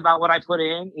key about what I put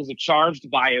in is a charged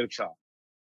biochar.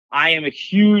 I am a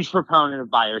huge proponent of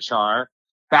biochar.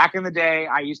 Back in the day,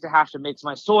 I used to have to mix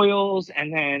my soils,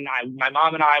 and then my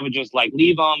mom and I would just like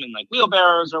leave them in like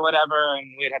wheelbarrows or whatever, and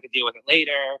we'd have to deal with it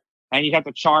later. And you'd have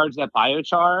to charge that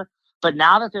biochar. But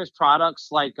now that there's products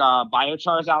like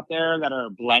biochars out there that are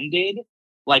blended,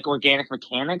 like Organic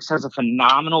Mechanics has a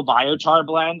phenomenal biochar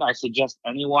blend. I suggest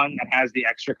anyone that has the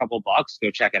extra couple bucks,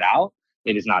 go check it out.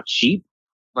 It is not cheap,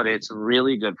 but it's a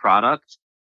really good product.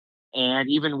 And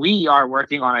even we are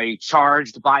working on a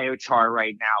charged biochar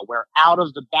right now, where out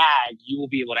of the bag, you will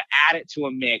be able to add it to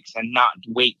a mix and not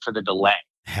wait for the delay.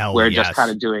 We're just kind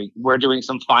of doing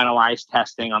some finalized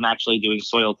testing. I'm actually doing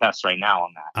soil tests right now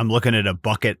on that. I'm looking at a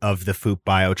bucket of the Foop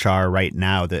biochar right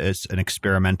now. That is an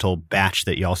experimental batch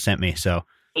that y'all sent me. So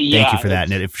thank you for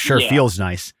that. And it feels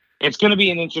nice. It's going to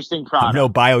be an interesting product. I'm no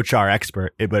biochar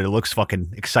expert, but it looks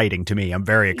fucking exciting to me. I'm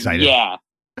very excited. Yeah.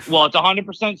 Well, it's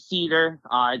 100% cedar.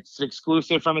 It's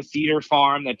exclusive from a cedar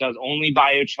farm that does only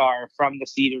biochar from the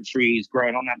cedar trees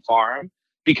grown on that farm,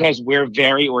 because we're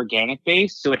very organic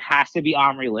based. So it has to be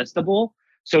OMRI listable.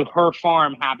 So her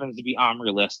farm happens to be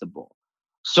OMRI listable.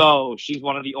 So she's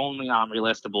one of the only OMRI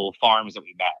listable farms that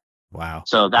we met. Wow.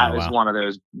 So that is one of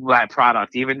those, that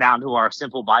product, even down to our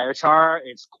simple biochar,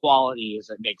 its quality is,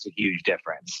 it makes a huge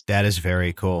difference. That is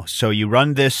very cool. So you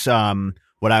run this,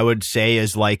 what I would say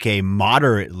is like a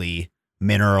moderately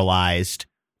mineralized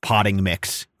potting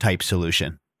mix type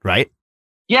solution, right?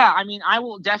 Yeah, I mean, I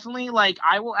will definitely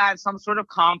I will add some sort of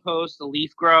compost, a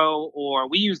leaf grow, or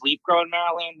we use leaf grow in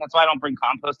Maryland. That's why I don't bring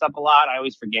compost up a lot. I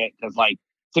always forget because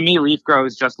to me, leaf grow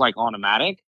is just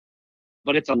automatic,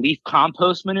 but it's a leaf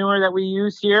compost manure that we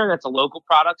use here. That's a local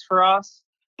product for us.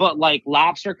 But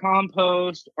lobster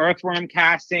compost, earthworm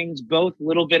castings, both a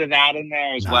little bit of that in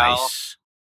there as well.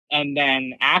 And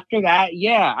then after that,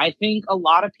 I think a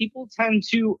lot of people tend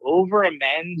to over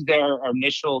amend their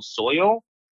initial soil,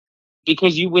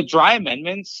 because with dry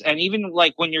amendments, and even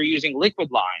when you're using liquid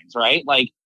lines, right?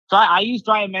 So I use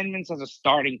dry amendments as a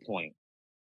starting point.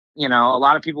 A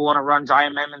lot of people want to run dry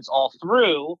amendments all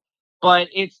through, but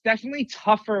it's definitely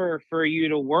tougher for you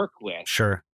to work with.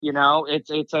 Sure.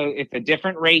 It's a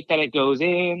different rate that it goes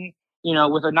in,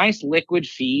 with a nice liquid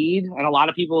feed. And a lot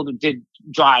of people did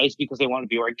dries because they want to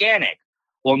be organic.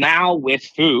 Well, now with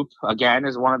Foop, again,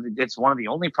 it's one of the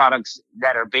only products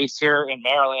that are based here in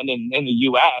Maryland and in the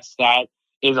U.S. that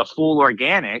is a full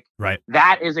organic. Right.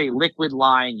 That is a liquid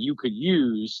line you could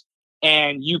use.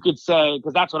 And you could say,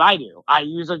 because that's what I do. I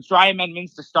use a dry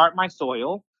amendments to start my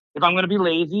soil. If I'm going to be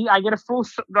lazy, I get a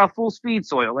full speed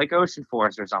soil like Ocean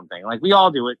Force or something. We all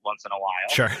do it once in a while.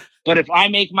 Sure. But if I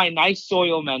make my nice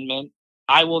soil amendment,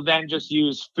 I will then just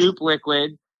use Foop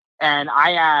liquid, and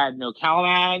I add no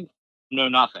CalMag, no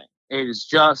nothing. It is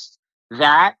just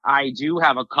that. I do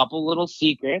have a couple little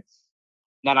secrets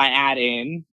that I add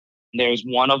in. There's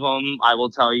one of them I will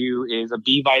tell you is a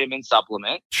B vitamin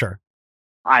supplement. Sure.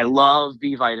 I love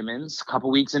B vitamins,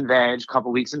 couple weeks in veg,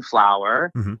 couple weeks in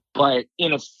flour, but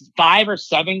in a 5 or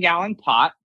 7 gallon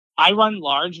pot, I run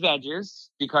large veggies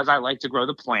because I like to grow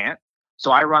the plant. So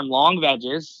I run long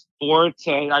veggies, 4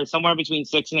 to somewhere between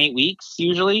 6 and 8 weeks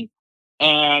usually.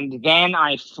 And then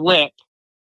I flip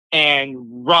and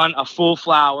run a full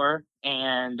flower,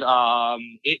 and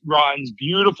it runs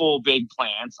beautiful big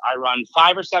plants. I run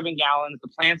 5 or 7 gallons. The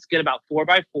plants get about 4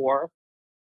 by 4.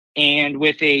 and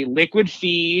with a liquid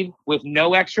feed with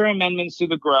no extra amendments to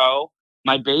the grow,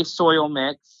 my base soil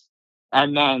mix,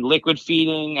 and then liquid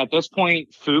feeding. At this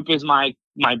point, FOUP is my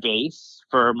base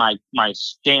for my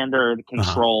standard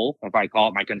control, if I call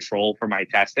it my control for my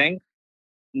testing.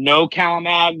 No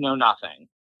CalMag, no nothing.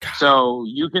 So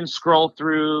you can scroll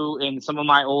through in some of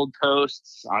my old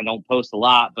posts. I don't post a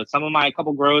lot, but some of my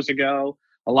couple grows ago,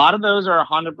 a lot of those are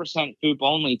 100% FOUP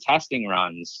only testing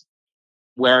runs.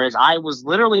 Whereas I was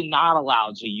literally not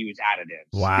allowed to use additives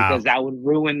because that would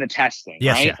ruin the testing,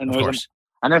 right? Yeah, and of course.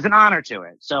 And there's an honor to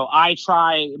it. So I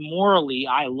try morally,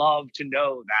 I love to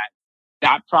know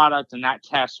that product and that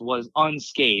test was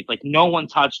unscathed. Like no one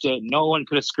touched it. No one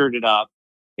could have screwed it up.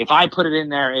 If I put it in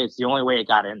there, it's the only way it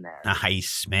got in there.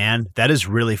 Nice, man. That is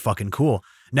really fucking cool.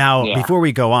 Now, before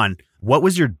we go on, what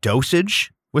was your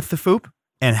dosage with the FOUP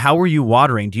and how were you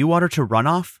watering? Do you water to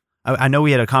runoff? I know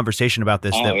we had a conversation about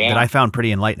this that I found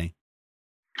pretty enlightening.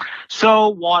 So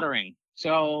watering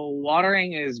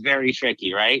is very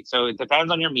tricky, right? So it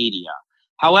depends on your media.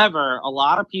 However, a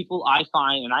lot of people I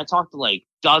find, and I talk to like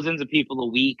dozens of people a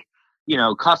week,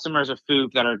 customers of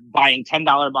FOUP that are buying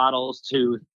 $10 bottles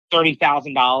to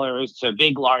 $30,000 to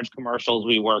big, large commercials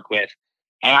we work with.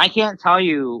 And I can't tell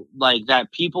you like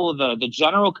that people, the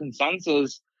general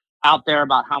consensus out there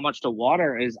about how much to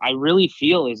water is, I really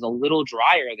feel is a little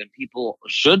drier than people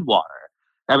should water.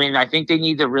 I mean, I think they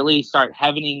need to really start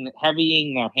heavying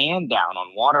their hand down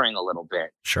on watering a little bit.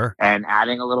 Sure. And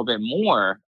adding a little bit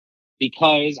more,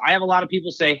 because I have a lot of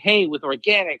people say, hey, with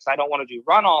organics, I don't want to do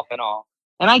runoff and all.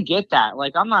 And I get that.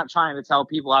 Like, I'm not trying to tell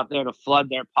people out there to flood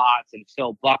their pots and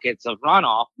fill buckets of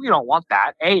runoff. We don't want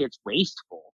that. A, it's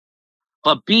wasteful.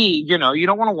 But B, you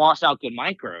don't want to wash out good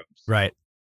microbes. Right.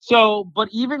 So, but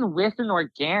even with an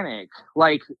organic,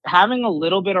 like having a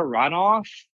little bit of runoff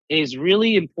is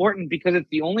really important because it's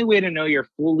the only way to know you're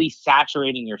fully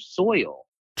saturating your soil.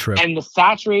 True. And the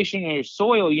saturation of your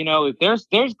soil, if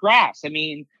there's grass, I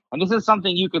mean, and this is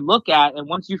something you could look at. And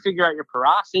once you figure out your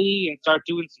porosity and start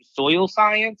doing some soil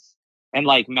science and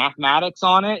like mathematics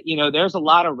on it, there's a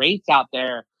lot of rates out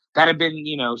there that have been,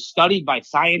 studied by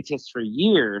scientists for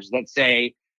years that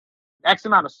say X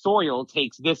amount of soil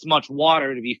takes this much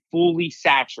water to be fully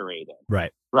saturated.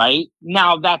 Right. Right.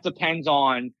 Now that depends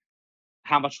on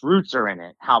how much roots are in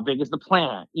it. How big is the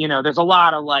plant? There's a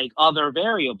lot of like other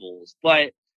variables,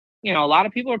 but a lot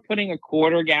of people are putting a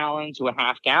 1/4 gallon to a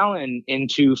 1/2 gallon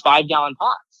into 5-gallon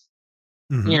pots,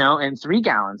 and 3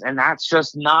 gallons. And that's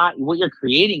just not what you're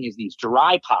creating is these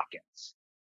dry pockets.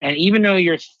 And even though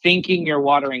you're thinking you're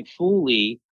watering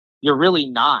fully, you're really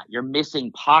not. You're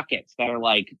missing pockets that are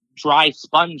like dry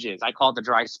sponges. I call it the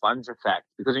dry sponge effect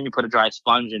because when you put a dry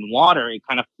sponge in water, it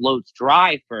kind of floats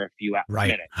dry for a few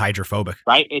minutes. Hydrophobic.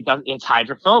 Right. It's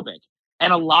hydrophobic.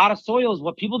 And a lot of soils,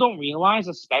 what people don't realize,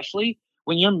 especially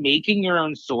when you're making your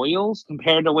own soils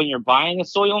compared to when you're buying a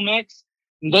soil mix,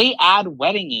 they add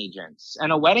wetting agents.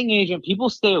 And a wetting agent, people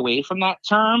stay away from that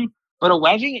term, but a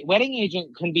wetting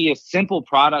agent can be a simple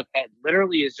product that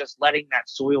literally is just letting that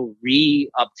soil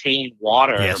re-obtain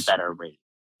water at a better rate.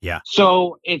 Yeah.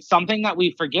 So it's something that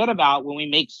we forget about when we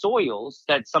make soils,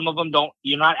 that some of them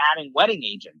you're not adding wetting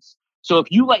agents. So if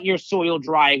you let your soil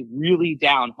dry really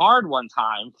down hard one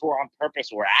time on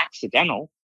purpose or accidental,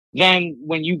 then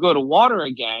when you go to water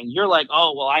again, you're like,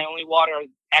 oh, well, I only water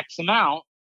X amount.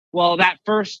 Well, that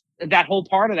whole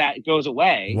part of that goes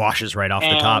away. Washes right off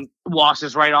the top.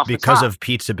 Washes right off the top. Because of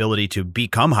peat's ability to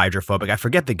become hydrophobic. I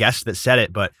forget the guest that said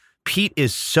it, but peat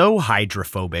is so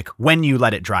hydrophobic when you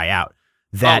let it dry out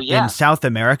that in South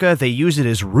America, they use it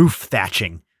as roof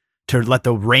thatching to let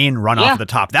the rain run off the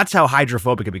top. That's how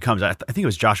hydrophobic it becomes. I think it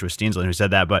was Joshua Steensland who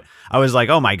said that, but I was like,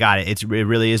 oh my God, it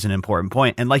really is an important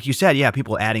point. And like you said,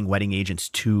 people adding wetting agents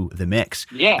to the mix.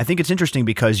 Yeah. I think it's interesting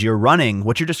because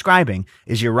what you're describing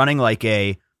is you're running like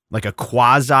a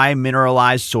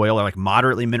quasi-mineralized soil or like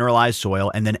moderately mineralized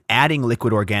soil and then adding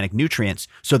liquid organic nutrients.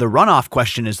 So the runoff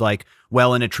question is like,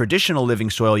 well, in a traditional living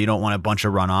soil, you don't want a bunch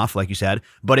of runoff, like you said,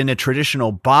 but in a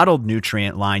traditional bottled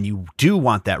nutrient line, you do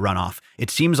want that runoff. It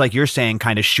seems like you're saying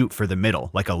kind of shoot for the middle,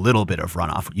 like a little bit of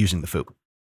runoff using the FOUP.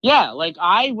 Yeah, like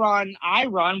I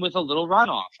run with a little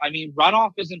runoff. I mean,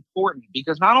 runoff is important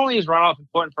because not only is runoff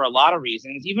important for a lot of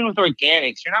reasons, even with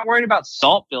organics, you're not worried about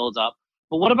salt buildup.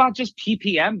 But what about just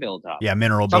ppm buildup? Yeah,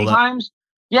 mineral buildup. Sometimes,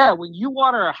 when you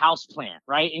water a house plant,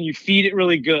 right, and you feed it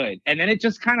really good, and then it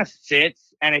just kind of sits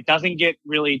and it doesn't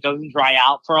dry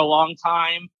out for a long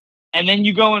time, and then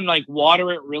you go and like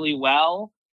water it really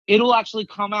well, it'll actually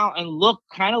come out and look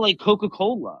kind of like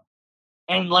Coca-Cola.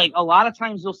 And like a lot of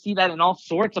times you'll see that in all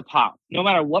sorts of pots, no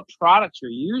matter what product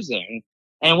you're using.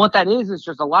 And what that is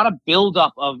just a lot of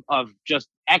buildup of just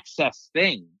excess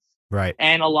things. Right.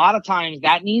 And a lot of times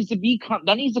that needs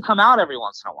to come out every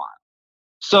once in a while.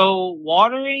 So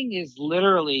watering is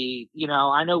literally,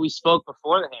 I know we spoke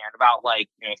beforehand about like,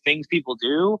 things people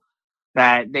do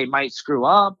that they might screw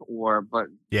up but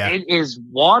it is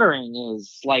watering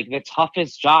is like the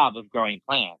toughest job of growing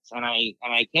plants. And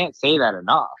I can't say that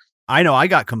enough. I know I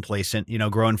got complacent,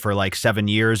 growing for like 7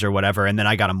 years or whatever. And then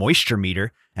I got a moisture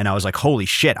meter and I was like, holy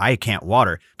shit, I can't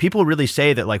water. People really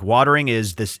say that like watering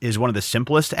is one of the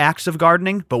simplest acts of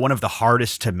gardening, but one of the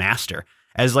hardest to master.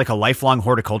 As like a lifelong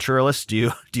horticulturalist,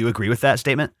 do you agree with that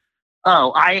statement?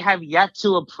 Oh, I have yet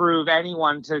to approve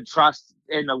anyone to trust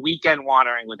in the weekend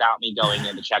watering without me going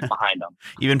in to check behind them.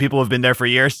 Even people who have been there for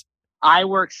years? I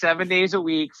work 7 days a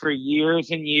week for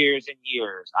years and years and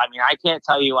years. I mean, I can't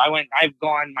tell you, I've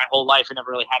gone my whole life and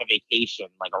never really had a vacation,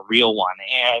 like a real one.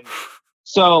 And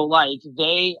so like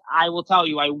I will tell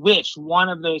you, I wish one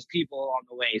of those people on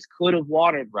the ways could have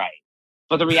watered right.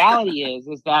 But the reality is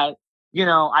that,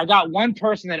 I got one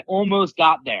person that almost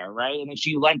got there, right? And then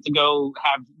she went to go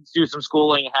do some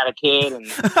schooling and had a kid and,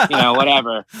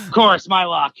 whatever. Of course, my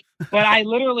luck. But I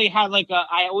literally had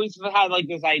I always had like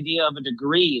this idea of a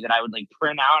degree that I would like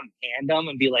print out and hand them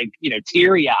and be like,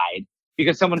 teary eyed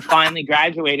because someone finally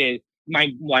graduated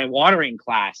my watering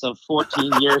class of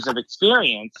 14 years of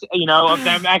experience, of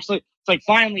them actually. It's like,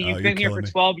 finally, you've been here for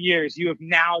 12 years. You have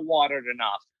now watered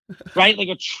enough, right? Like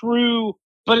a true.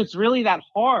 But it's really that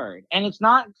hard. And it's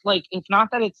not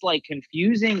that it's like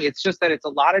confusing. It's just that it's a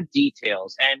lot of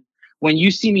details. And when you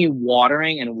see me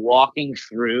watering and walking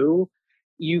through,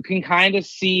 you can kind of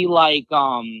see like,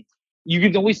 you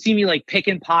can always see me like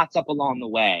picking pots up along the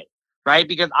way, right?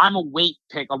 Because I'm a weight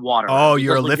pick of water. Oh,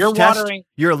 you're a lift test?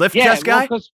 You're a lift test guy?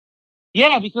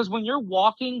 Because when you're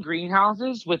walking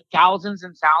greenhouses with thousands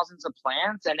and thousands of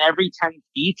plants and every 10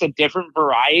 feet's a different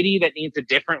variety that needs a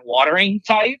different watering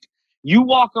type, you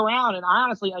walk around and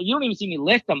honestly, you don't even see me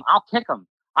lift them. I'll kick them.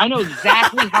 I know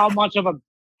exactly how much of a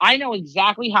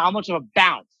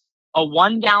bounce a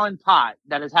 1 gallon pot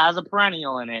that has a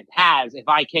perennial in it has if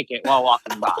I kick it while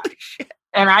walking by.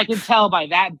 And I can tell by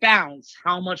that bounce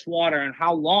how much water and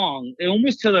how long, it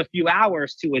almost took a few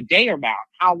hours to a day about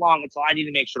how long until I need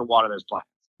to make sure to water those plants.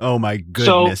 Oh my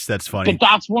goodness, that's funny. But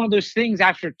that's one of those things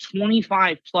after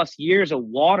 25 plus years of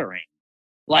watering.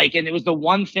 And it was the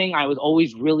one thing I was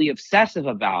always really obsessive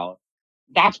about.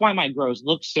 That's why my grows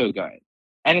look so good.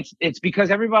 And it's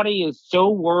because everybody is so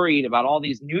worried about all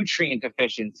these nutrient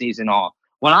deficiencies and all.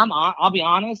 When I'll be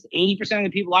honest, 80% of the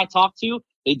people I talk to,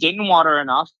 they didn't water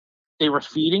enough. They were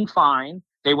feeding fine.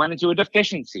 They went into a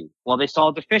deficiency. Well, they saw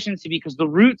a deficiency because the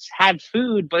roots had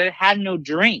food, but it had no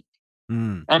drink.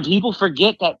 And people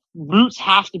forget that roots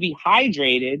have to be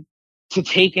hydrated to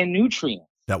take in nutrients.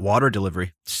 That water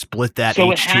delivery, split that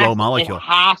H2O molecule. It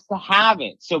has to have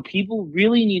it. So people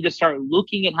really need to start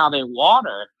looking at how they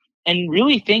water and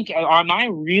really think, am I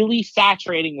really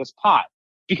saturating this pot?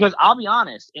 Because I'll be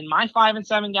honest, in my 5 and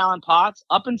 7 gallon pots,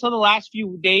 up until the last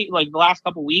few days, like the last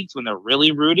couple weeks when they're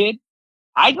really rooted,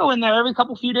 I go in there every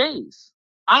few days.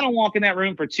 I don't walk in that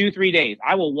room for 2-3 days.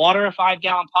 I will water a 5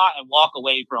 gallon pot and walk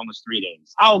away for almost 3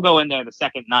 days. I'll go in there the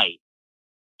second night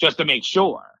just to make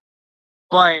sure.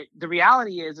 But the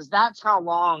reality is that's how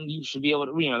long you should be able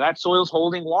to, that soil's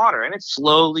holding water and it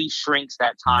slowly shrinks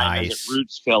that time as its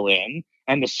roots fill in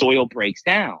and the soil breaks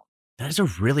down. That is a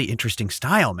really interesting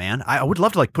style, man. I would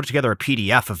love to put together a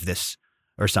PDF of this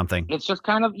or something. It's just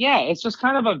kind of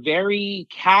a very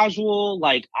casual,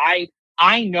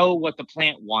 I know what the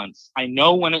plant wants. I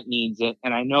know when it needs it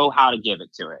and I know how to give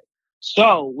it to it.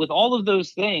 So with all of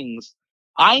those things,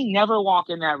 I never walk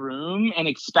in that room and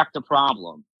expect a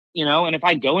problem. And if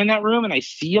I go in that room and I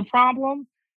see a problem,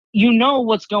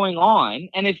 what's going on.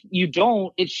 And if you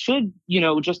don't, it should,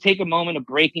 just take a moment of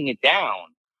breaking it down.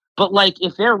 But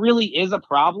if there really is a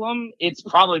problem, it's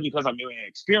probably because I'm doing an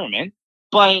experiment.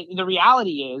 But the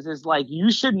reality is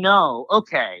you should know,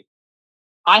 okay,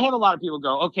 I have a lot of people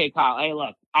go, okay, Kyle, hey,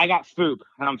 look, I got FOOP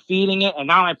and I'm feeding it and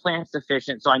now my plant's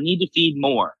deficient. So I need to feed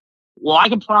more. Well, I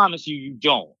can promise you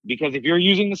don't, because if you're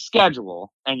using the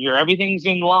schedule and everything's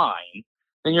in line,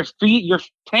 then your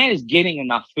plant is getting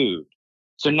enough food.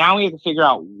 So now we have to figure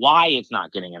out why it's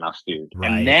not getting enough food.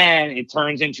 Right. And then it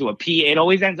turns into it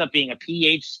always ends up being a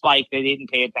pH spike they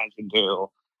didn't pay attention to.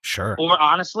 Sure. Or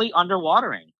honestly,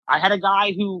 underwatering. I had a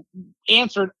guy who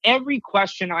answered every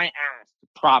question I asked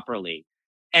properly.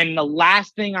 And the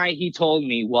last thing he told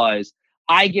me was,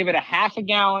 I give it a half a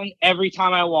gallon every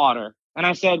time I water. And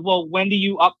I said, well, when do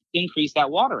you increase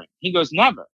that watering? He goes,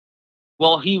 never.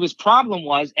 Well, his problem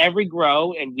was every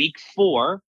grow in week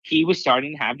 4, he was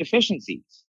starting to have deficiencies.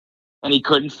 And he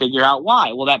couldn't figure out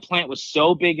why. Well, that plant was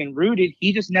so big and rooted,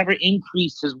 he just never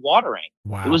increased his watering.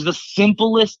 Wow. It was the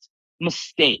simplest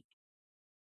mistake.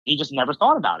 He just never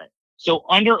thought about it. So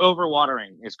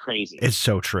overwatering is crazy. It's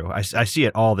so true. I see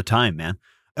it all the time, man.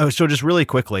 Oh, so just really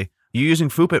quickly, you using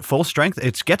FOUP at full strength?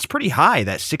 It gets pretty high,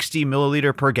 that 60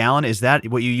 milliliter per gallon. Is that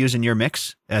what you use in your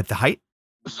mix at the height?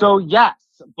 So yes,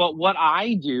 but what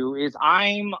I do is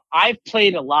I've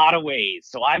played a lot of ways.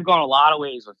 So I've gone a lot of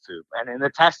ways with FOUP. And in the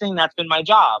testing, that's been my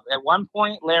job. At one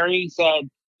point, Larry said,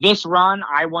 this run,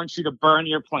 I want you to burn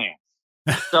your plants.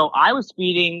 So I was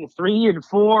speeding 3 and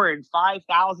 4 and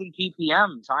 5,000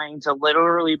 ppm trying to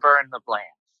literally burn the plants.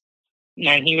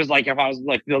 And he was like, if I was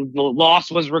like, the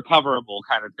loss was recoverable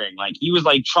kind of thing. Like he was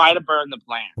like, try to burn the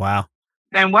plant. Wow.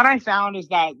 And what I found is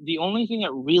that the only thing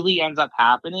that really ends up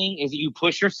happening is that you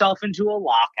push yourself into a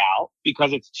lockout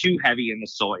because it's too heavy in the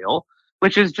soil,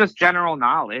 which is just general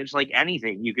knowledge. Like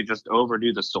anything, you could just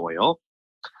overdo the soil.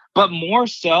 But more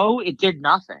so, it did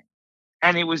nothing.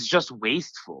 And it was just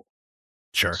wasteful.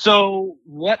 Sure. So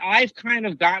what I've kind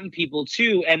of gotten people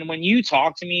to, and when you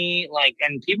talk to me, like,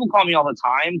 and people call me all the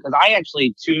time, because I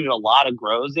actually tuned a lot of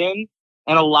grows in,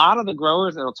 and a lot of the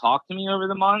growers that'll talk to me over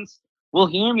the months will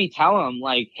hear me tell them,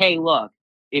 like, hey, look,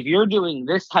 if you're doing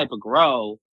this type of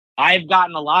grow, I've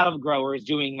gotten a lot of growers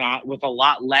doing that with a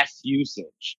lot less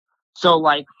usage. So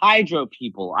like hydro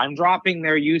people, I'm dropping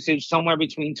their usage somewhere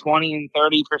between 20 and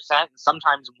 30%,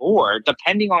 sometimes more,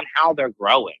 depending on how they're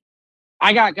growing.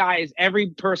 I got guys,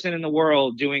 every person in the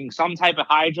world doing some type of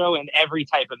hydro and every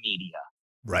type of media.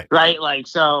 Right. Right. Like,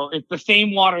 so it's the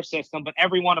same water system, but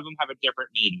every one of them have a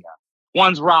different media.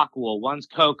 One's rock wool, one's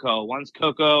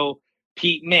cocoa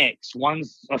peat mix,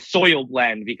 one's a soil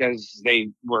blend because they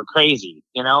were crazy.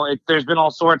 You know, there's been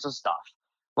all sorts of stuff.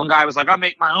 One guy was like, I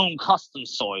make my own custom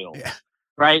soil. Yeah.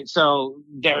 Right. So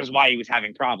there's why he was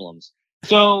having problems.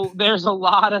 So there's a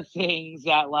lot of things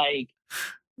that like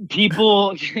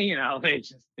people, you know, it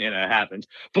just, you know, happens.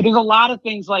 But there's a lot of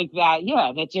things like that.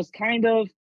 Yeah. That just kind of,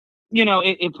 you know,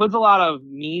 it puts a lot of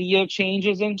media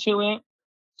changes into it.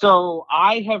 So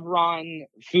I have run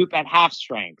FOUP at half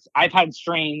strength. I've had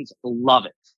strains love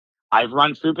it. I've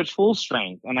run FOUP at full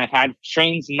strength, and I've had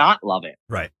strains not love it.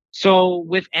 Right. So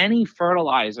with any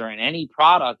fertilizer and any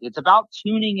product, it's about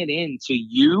tuning it in to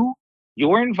you,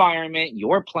 your environment,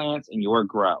 your plants, and your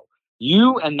grow.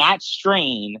 You and that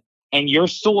strain and your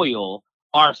soil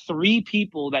are 3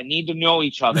 people that need to know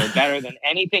each other better than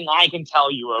anything I can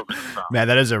tell you over the phone. Man,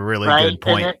 that is a really good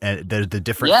point. The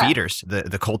different feeders,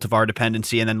 the cultivar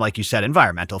dependency, and then, like you said,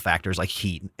 environmental factors like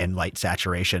heat and light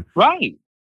saturation. Right.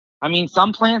 I mean,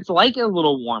 some plants like it a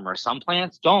little warmer. Some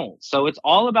plants don't. So it's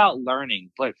all about learning.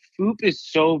 But FOUP is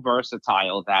so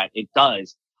versatile that it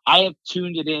does. I have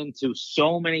tuned it into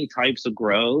so many types of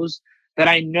grows that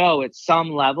I know at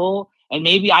some level, and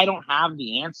maybe I don't have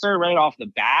the answer right off the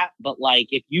bat, but like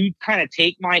if you kind of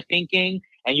take my thinking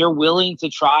and you're willing to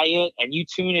try it and you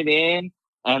tune it in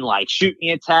and like shoot me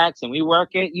a text and we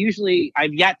work it, usually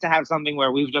I've yet to have something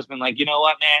where we've just been like, you know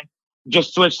what, man,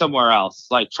 just switch somewhere else.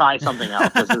 Like try something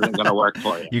else. This isn't going to work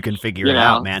for you. You can figure it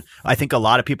out, man. I think a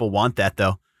lot of people want that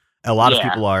though. A lot of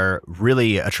people are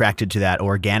really attracted to that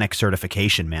organic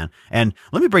certification, man. And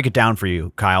let me break it down for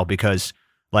you, Kyle, because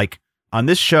like, on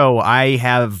this show, I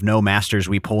have no masters.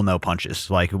 We pull no punches.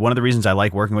 Like one of the reasons I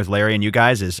like working with Larry and you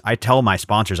guys is I tell my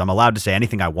sponsors I'm allowed to say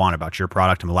anything I want about your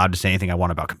product. I'm allowed to say anything I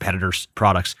want about competitors'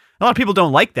 products. A lot of people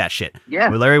don't like that shit. Yeah.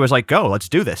 But Larry was like, go, let's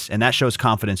do this. And that shows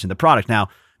confidence in the product. Now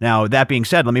that being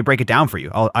said, let me break it down for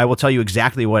you. I will tell you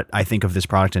exactly what I think of this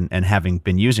product and having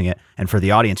been using it. And for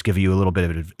the audience, give you a little bit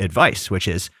of advice, which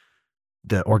is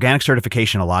the organic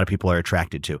certification a lot of people are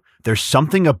attracted to. There's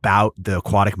something about the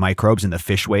aquatic microbes and the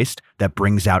fish waste that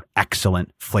brings out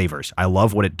excellent flavors. I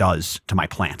love what it does to my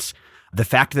plants. The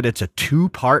fact that it's a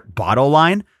 2-part bottle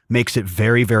line makes it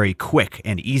very, very quick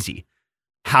and easy.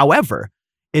 However,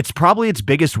 it's probably its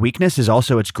biggest weakness is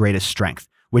also its greatest strength,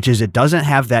 which is it doesn't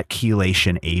have that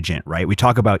chelation agent, right? We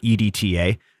talk about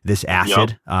EDTA, this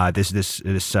acid, this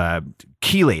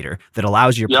chelator that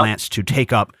allows your plants to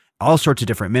take up all sorts of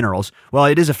different minerals. Well,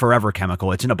 it is a forever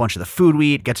chemical. It's in a bunch of the food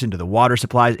we eat, gets into the water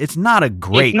supplies. It's not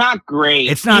great.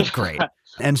 It's not great.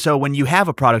 And so when you have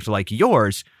a product like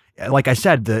yours, like I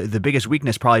said, the biggest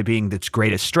weakness probably being its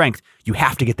greatest strength, you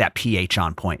have to get that pH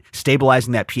on point.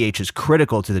 Stabilizing that pH is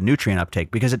critical to the nutrient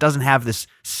uptake because it doesn't have this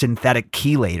synthetic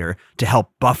chelator to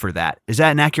help buffer that. Is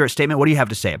that an accurate statement? What do you have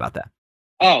to say about that?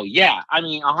 Oh yeah, I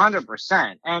mean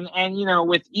 100%. And you know,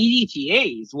 with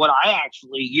EDTAs, what I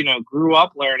actually, you know, grew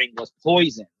up learning was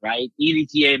poison, right?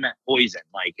 EDTA meant poison,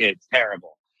 like it's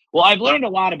terrible. Well, I've learned a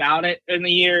lot about it in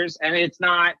the years, and it's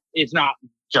not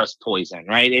just poison,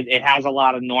 right? It has a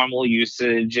lot of normal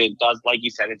usage. It does, like you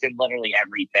said, it's in literally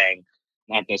everything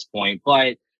at this point.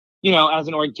 But, as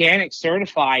an organic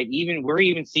certified, we're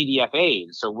even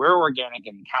CDFA'd. So we're organic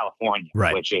in California,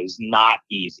 Right. which is not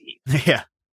easy. Yeah.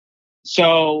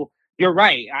 So you're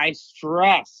right. I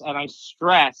stress,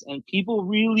 and people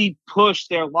really push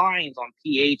their lines on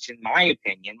pH, in my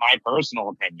opinion, my personal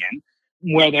opinion,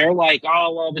 where they're like,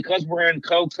 oh, well, because we're in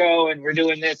cocoa and we're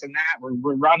doing this and that,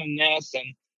 we're running this.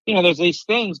 And, there's these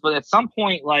things. But at some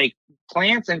point, like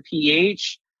plants and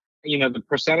pH, the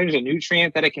percentage of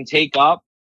nutrient that it can take up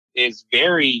is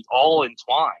very all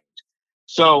entwined.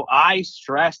 So I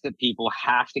stress that people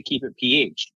have to keep it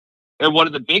pH. And one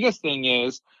of the biggest thing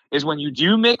is when you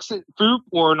do mix FOUP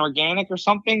or an organic or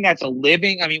something that's a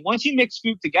living, once you mix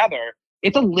FOUP together,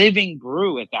 it's a living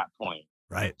brew at that point.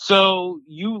 Right. So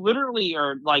you literally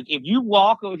are like, if you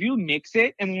mix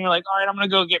it and then you're like, all right, I'm going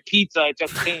to go get pizza at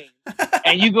Just King.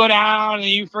 And you go down and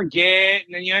you forget,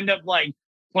 and then you end up like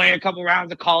playing a couple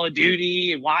rounds of Call of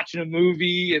Duty and watching a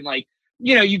movie. And like,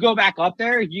 you go back up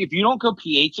there. If you don't go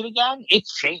pH it again,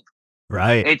 it's changed.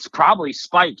 Right. It's probably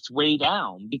spiked way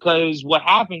down, because what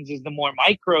happens is the more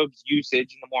microbes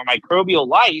usage and the more microbial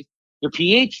life, your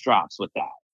pH drops with that.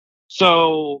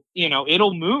 So,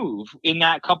 it'll move in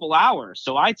that couple hours.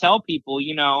 So I tell people,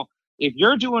 if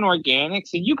you're doing organics,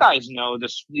 and you guys know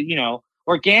this,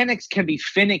 organics can be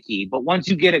finicky, but once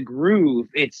you get a groove,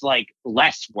 it's like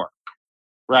less work,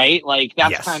 right? Like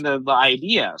that's kind of the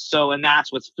idea. So, and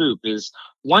that's what's FOUP is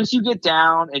once you get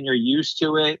down and you're used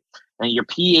to it and you're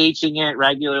pHing it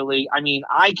regularly.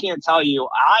 I can't tell you,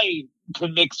 I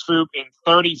can mix FOUP in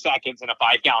 30 seconds in a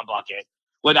 5-gallon bucket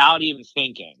without even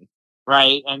thinking.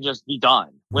 Right. And just be done.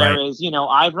 Whereas,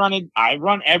 I've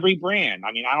run every brand.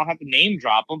 I don't have to name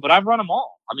drop them, but I've run them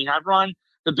all. I've run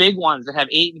the big ones that have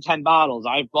 8 and 10 bottles.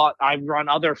 I've run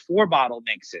other 4-bottle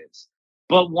mixes.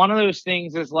 But one of those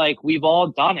things is like, we've all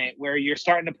done it where you're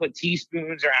starting to put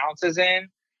teaspoons or ounces in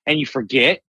and you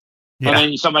forget. Yeah. And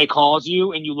then somebody calls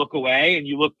you and you look away and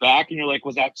you look back and you're like,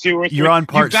 was that 2 or 3? You're on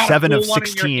part 7 of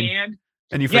 16.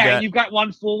 And you forget. Yeah, you've got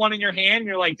one full one in your hand. And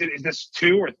you're like, is this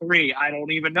 2 or 3? I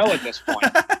don't even know at this point.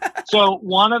 So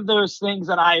one of those things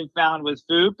that I've found with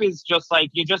FOUP is just like,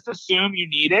 you just assume you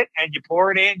need it and you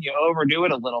pour it in, you overdo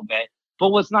it a little bit.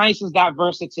 But what's nice is that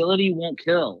versatility won't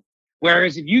kill.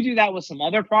 Whereas if you do that with some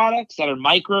other products that are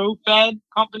micro-fed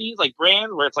companies, like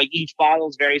brands, where it's like each bottle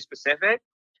is very specific,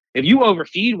 if you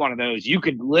overfeed one of those, you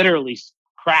could literally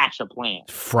crash a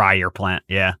plant. Fry your plant,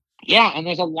 yeah. Yeah, and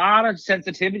there's a lot of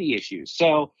sensitivity issues.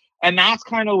 So, and that's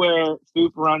kind of where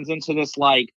FOUP runs into this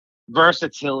like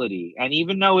versatility. And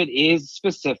even though it is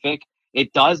specific,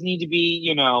 it does need to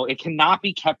be, it cannot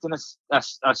be kept in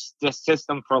a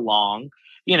system for long.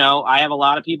 I have a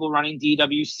lot of people running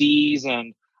DWCs,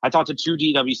 and I talked to 2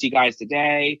 DWC guys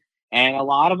today, and a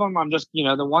lot of them, I'm just,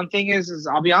 the one thing is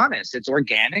I'll be honest, it's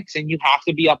organics, and you have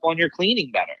to be up on your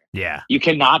cleaning better. Yeah. You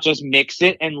cannot just mix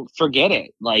it and forget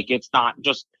it. Like, it's not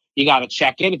just, you got to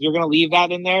check it. If you're going to leave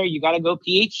that in there, you got to go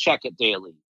pH check it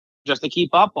daily just to keep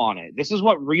up on it. This is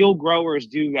what real growers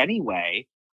do anyway.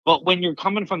 But when you're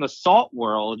coming from the salt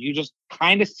world, you just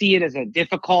kind of see it as a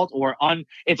difficult or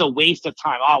it's a waste of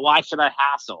time. Oh, why should I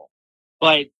hassle?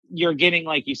 But you're getting,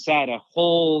 like you said, a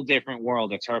whole different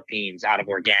world of terpenes out of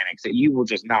organics that you will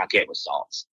just not get with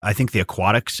salts. I think the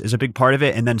aquatics is a big part of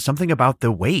it. And then something about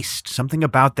the waste, something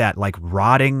about that like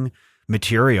rotting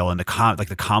material and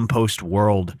the compost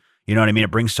world. You know what I mean?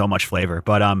 It brings so much flavor.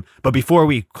 But before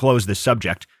we close this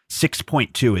subject,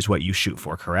 6.2 is what you shoot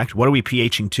for, correct? What are we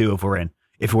pHing to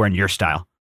if we're in your style?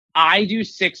 I do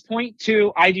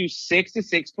 6.2. I do 6 to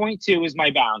 6.2 is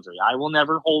my boundary. I will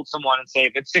never hold someone and say,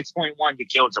 if it's 6.1, you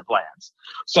killed your plants.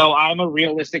 So I'm a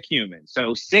realistic human.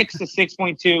 So 6 to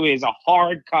 6.2 is a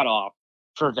hard cutoff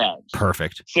for veg.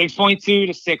 Perfect. 6.2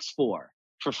 to 6.4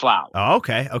 for flower. Oh,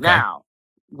 okay. Now,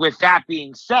 with that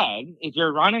being said, if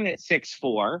you're running at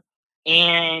 6.4,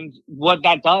 and what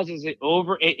that does is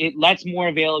it lets more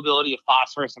availability of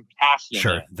phosphorus and potassium.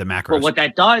 Sure, in. the macros. But what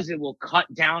that does, it will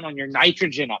cut down on your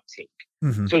nitrogen uptake.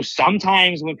 Mm-hmm. So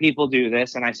sometimes when people do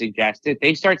this, and I suggest it,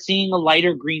 they start seeing a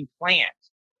lighter green plant.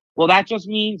 Well, that just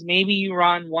means maybe you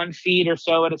run 1 feed or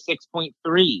so at a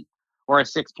 6.3 or a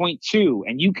 6.2,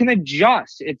 and you can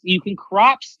adjust. You can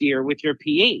crop steer with your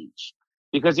pH.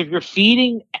 Because if you're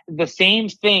feeding the same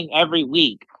thing every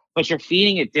week, but you're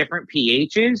feeding at different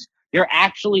pHs, you're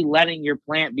actually letting your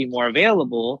plant be more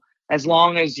available, as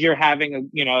long as you're having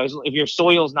if your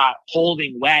soil's not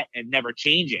holding wet and never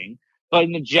changing, But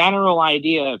in the general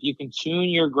idea, if you can tune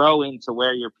your grow into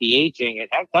where you're pHing, it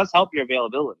does help your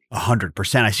availability.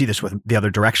 100%. I see this with the other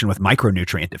direction with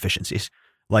micronutrient deficiencies.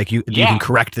 Like you can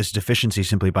correct this deficiency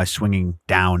simply by swinging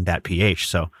down that pH.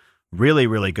 So really,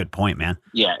 really good point, man.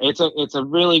 Yeah, it's a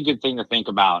really good thing to think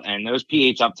about. And those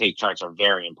pH uptake charts are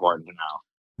very important to know.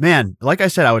 Man, like I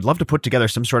said, I would love to put together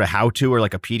some sort of how-to or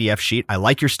like a PDF sheet. I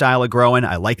like your style of growing.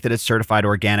 I like that it's certified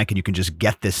organic and you can just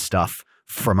get this stuff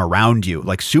from around you,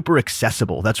 like super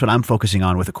accessible. That's what I'm focusing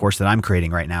on with the course that I'm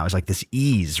creating right now, is like this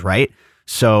ease, right?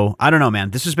 So I don't know,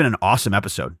 man, this has been an awesome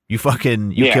episode. You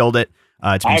killed it.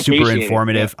 It's been super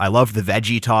informative. I love the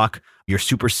veggie talk, your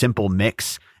super simple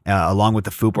mix, along with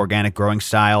the FOOP organic growing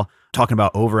style, talking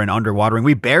about over and under watering.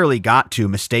 We barely got to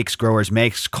mistakes growers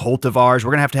makes, cultivars.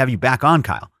 We're going to have you back on,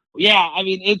 Kyle. Yeah. I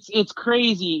mean, it's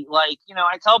crazy. Like,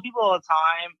 I tell people all the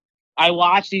time, I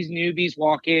watch these newbies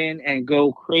walk in and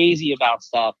go crazy about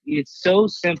stuff. It's so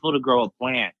simple to grow a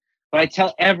plant. But I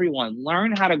tell everyone,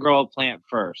 learn how to grow a plant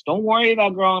first. Don't worry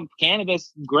about growing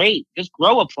cannabis. Great. Just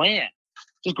grow a plant.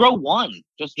 Just grow one.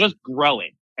 Just grow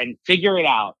it and figure it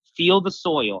out. Feel the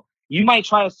soil. You might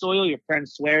try a soil your friend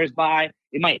swears by.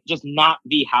 It might just not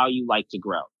be how you like to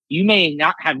grow. You may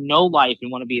not have no life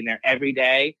and want to be in there every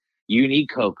day. You need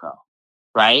cocoa,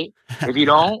 right? If you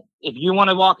don't, if you want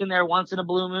to walk in there once in a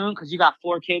blue moon because you got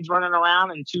 4 kids running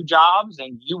around and 2 jobs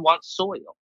and you want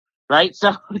soil, right?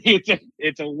 So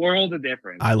it's a world of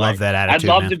difference. I love that attitude.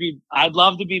 I'd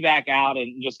love to be back out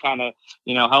and just kind of,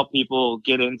 help people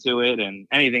get into it and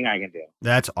anything I can do.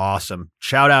 That's awesome.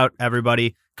 Shout out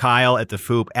everybody. Kyle at the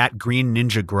FOOP at Green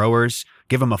Ninja Growers.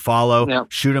 Give him a follow. Yep.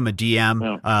 Shoot him a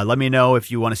DM. Yep. Let me know if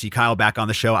you want to see Kyle back on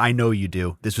the show. I know you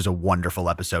do. This was a wonderful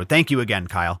episode. Thank you again,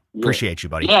 Kyle. Yeah. Appreciate you,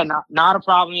 buddy. Yeah, not a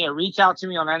problem. Yeah, reach out to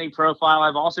me on any profile.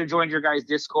 I've also joined your guys'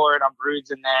 Discord. I'm Broods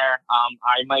in there.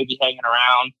 I might be hanging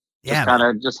around.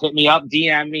 Just hit me up,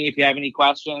 DM me if you have any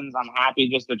questions. I'm happy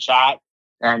just to chat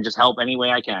and just help any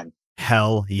way I can.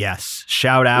 Hell yes.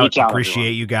 Shout out. Appreciate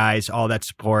everyone. You guys, all that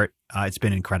support. It's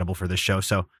been incredible for this show.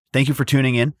 So thank you for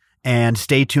tuning in and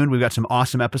stay tuned. We've got some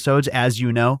awesome episodes. As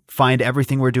you know, find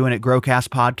everything we're doing at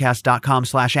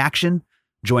growcastpodcast.com/action.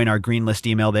 Join our green list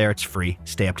email there. It's free.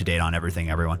 Stay up to date on everything,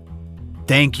 everyone.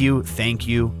 Thank you. Thank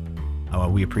you.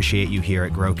 We appreciate you here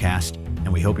at Growcast,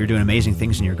 and we hope you're doing amazing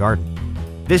things in your garden.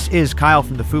 This is Kyle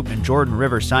from the FOOP and Jordan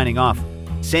River signing off,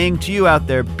 saying to you out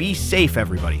there, be safe,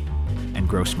 everybody, and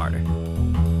grow smarter.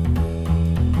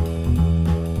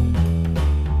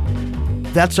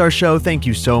 That's our show. Thank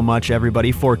you so much,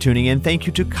 everybody, for tuning in. Thank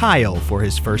you to Kyle for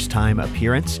his first time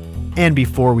appearance. And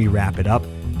before we wrap it up,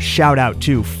 shout out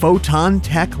to Photon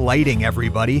Tech Lighting,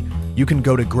 everybody. You can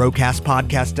go to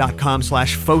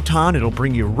growcastpodcast.com/photon. It'll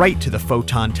bring you right to the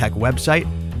Photon Tech website.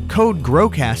 Code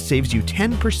GROWCAST saves you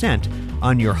 10%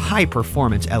 on your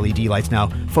high-performance LED lights. Now,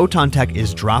 Photon Tech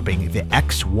is dropping the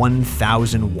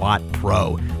X1000 Watt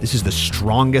Pro. This is the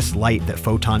strongest light that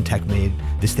Photon Tech made.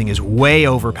 This thing is way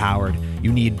overpowered.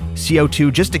 You need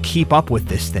CO2 just to keep up with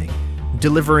this thing.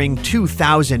 Delivering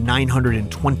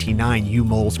 2,929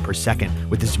 U-moles per second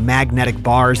with this magnetic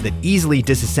bars that easily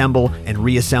disassemble and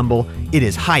reassemble. It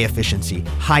is high efficiency,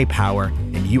 high power,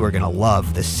 and you are going to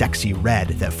love the sexy red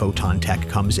that Photon Tech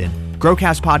comes in.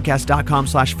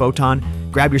 growcastpodcast.com/photon.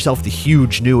 Grab yourself the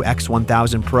huge new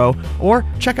X1000 Pro, or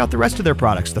check out the rest of their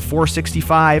products. The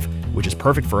 465, which is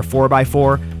perfect for a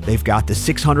 4x4. They've got the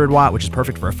 600 watt, which is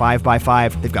perfect for a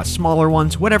 5x5. They've got smaller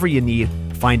ones, whatever you need.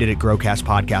 Find it at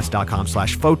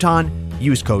growcastpodcast.com/photon.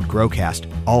 Use code GROWCAST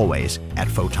always at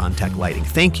Photon Tech Lighting.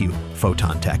 Thank you,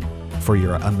 Photon Tech, for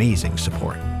your amazing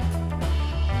support.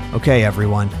 Okay,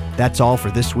 everyone, that's all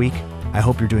for this week. I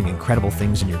hope you're doing incredible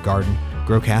things in your garden.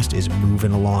 Growcast is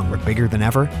moving along. We're bigger than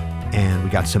ever, and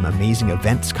we got some amazing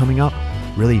events coming up,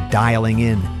 really dialing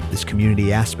in this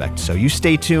community aspect. So you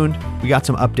stay tuned. We got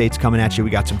some updates coming at you. We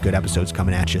got some good episodes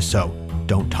coming at you, so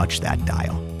don't touch that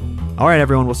dial. All right,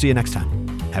 everyone, we'll see you next time.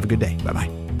 Have a good day. Bye-bye.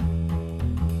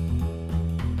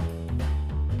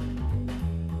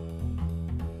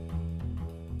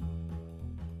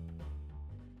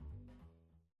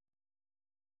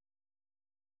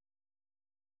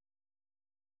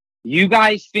 You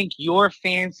guys think you're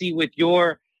fancy with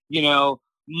your,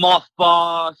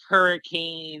 Mothball,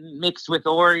 Hurricane mixed with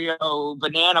Oreo,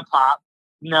 Banana Pop.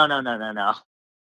 No.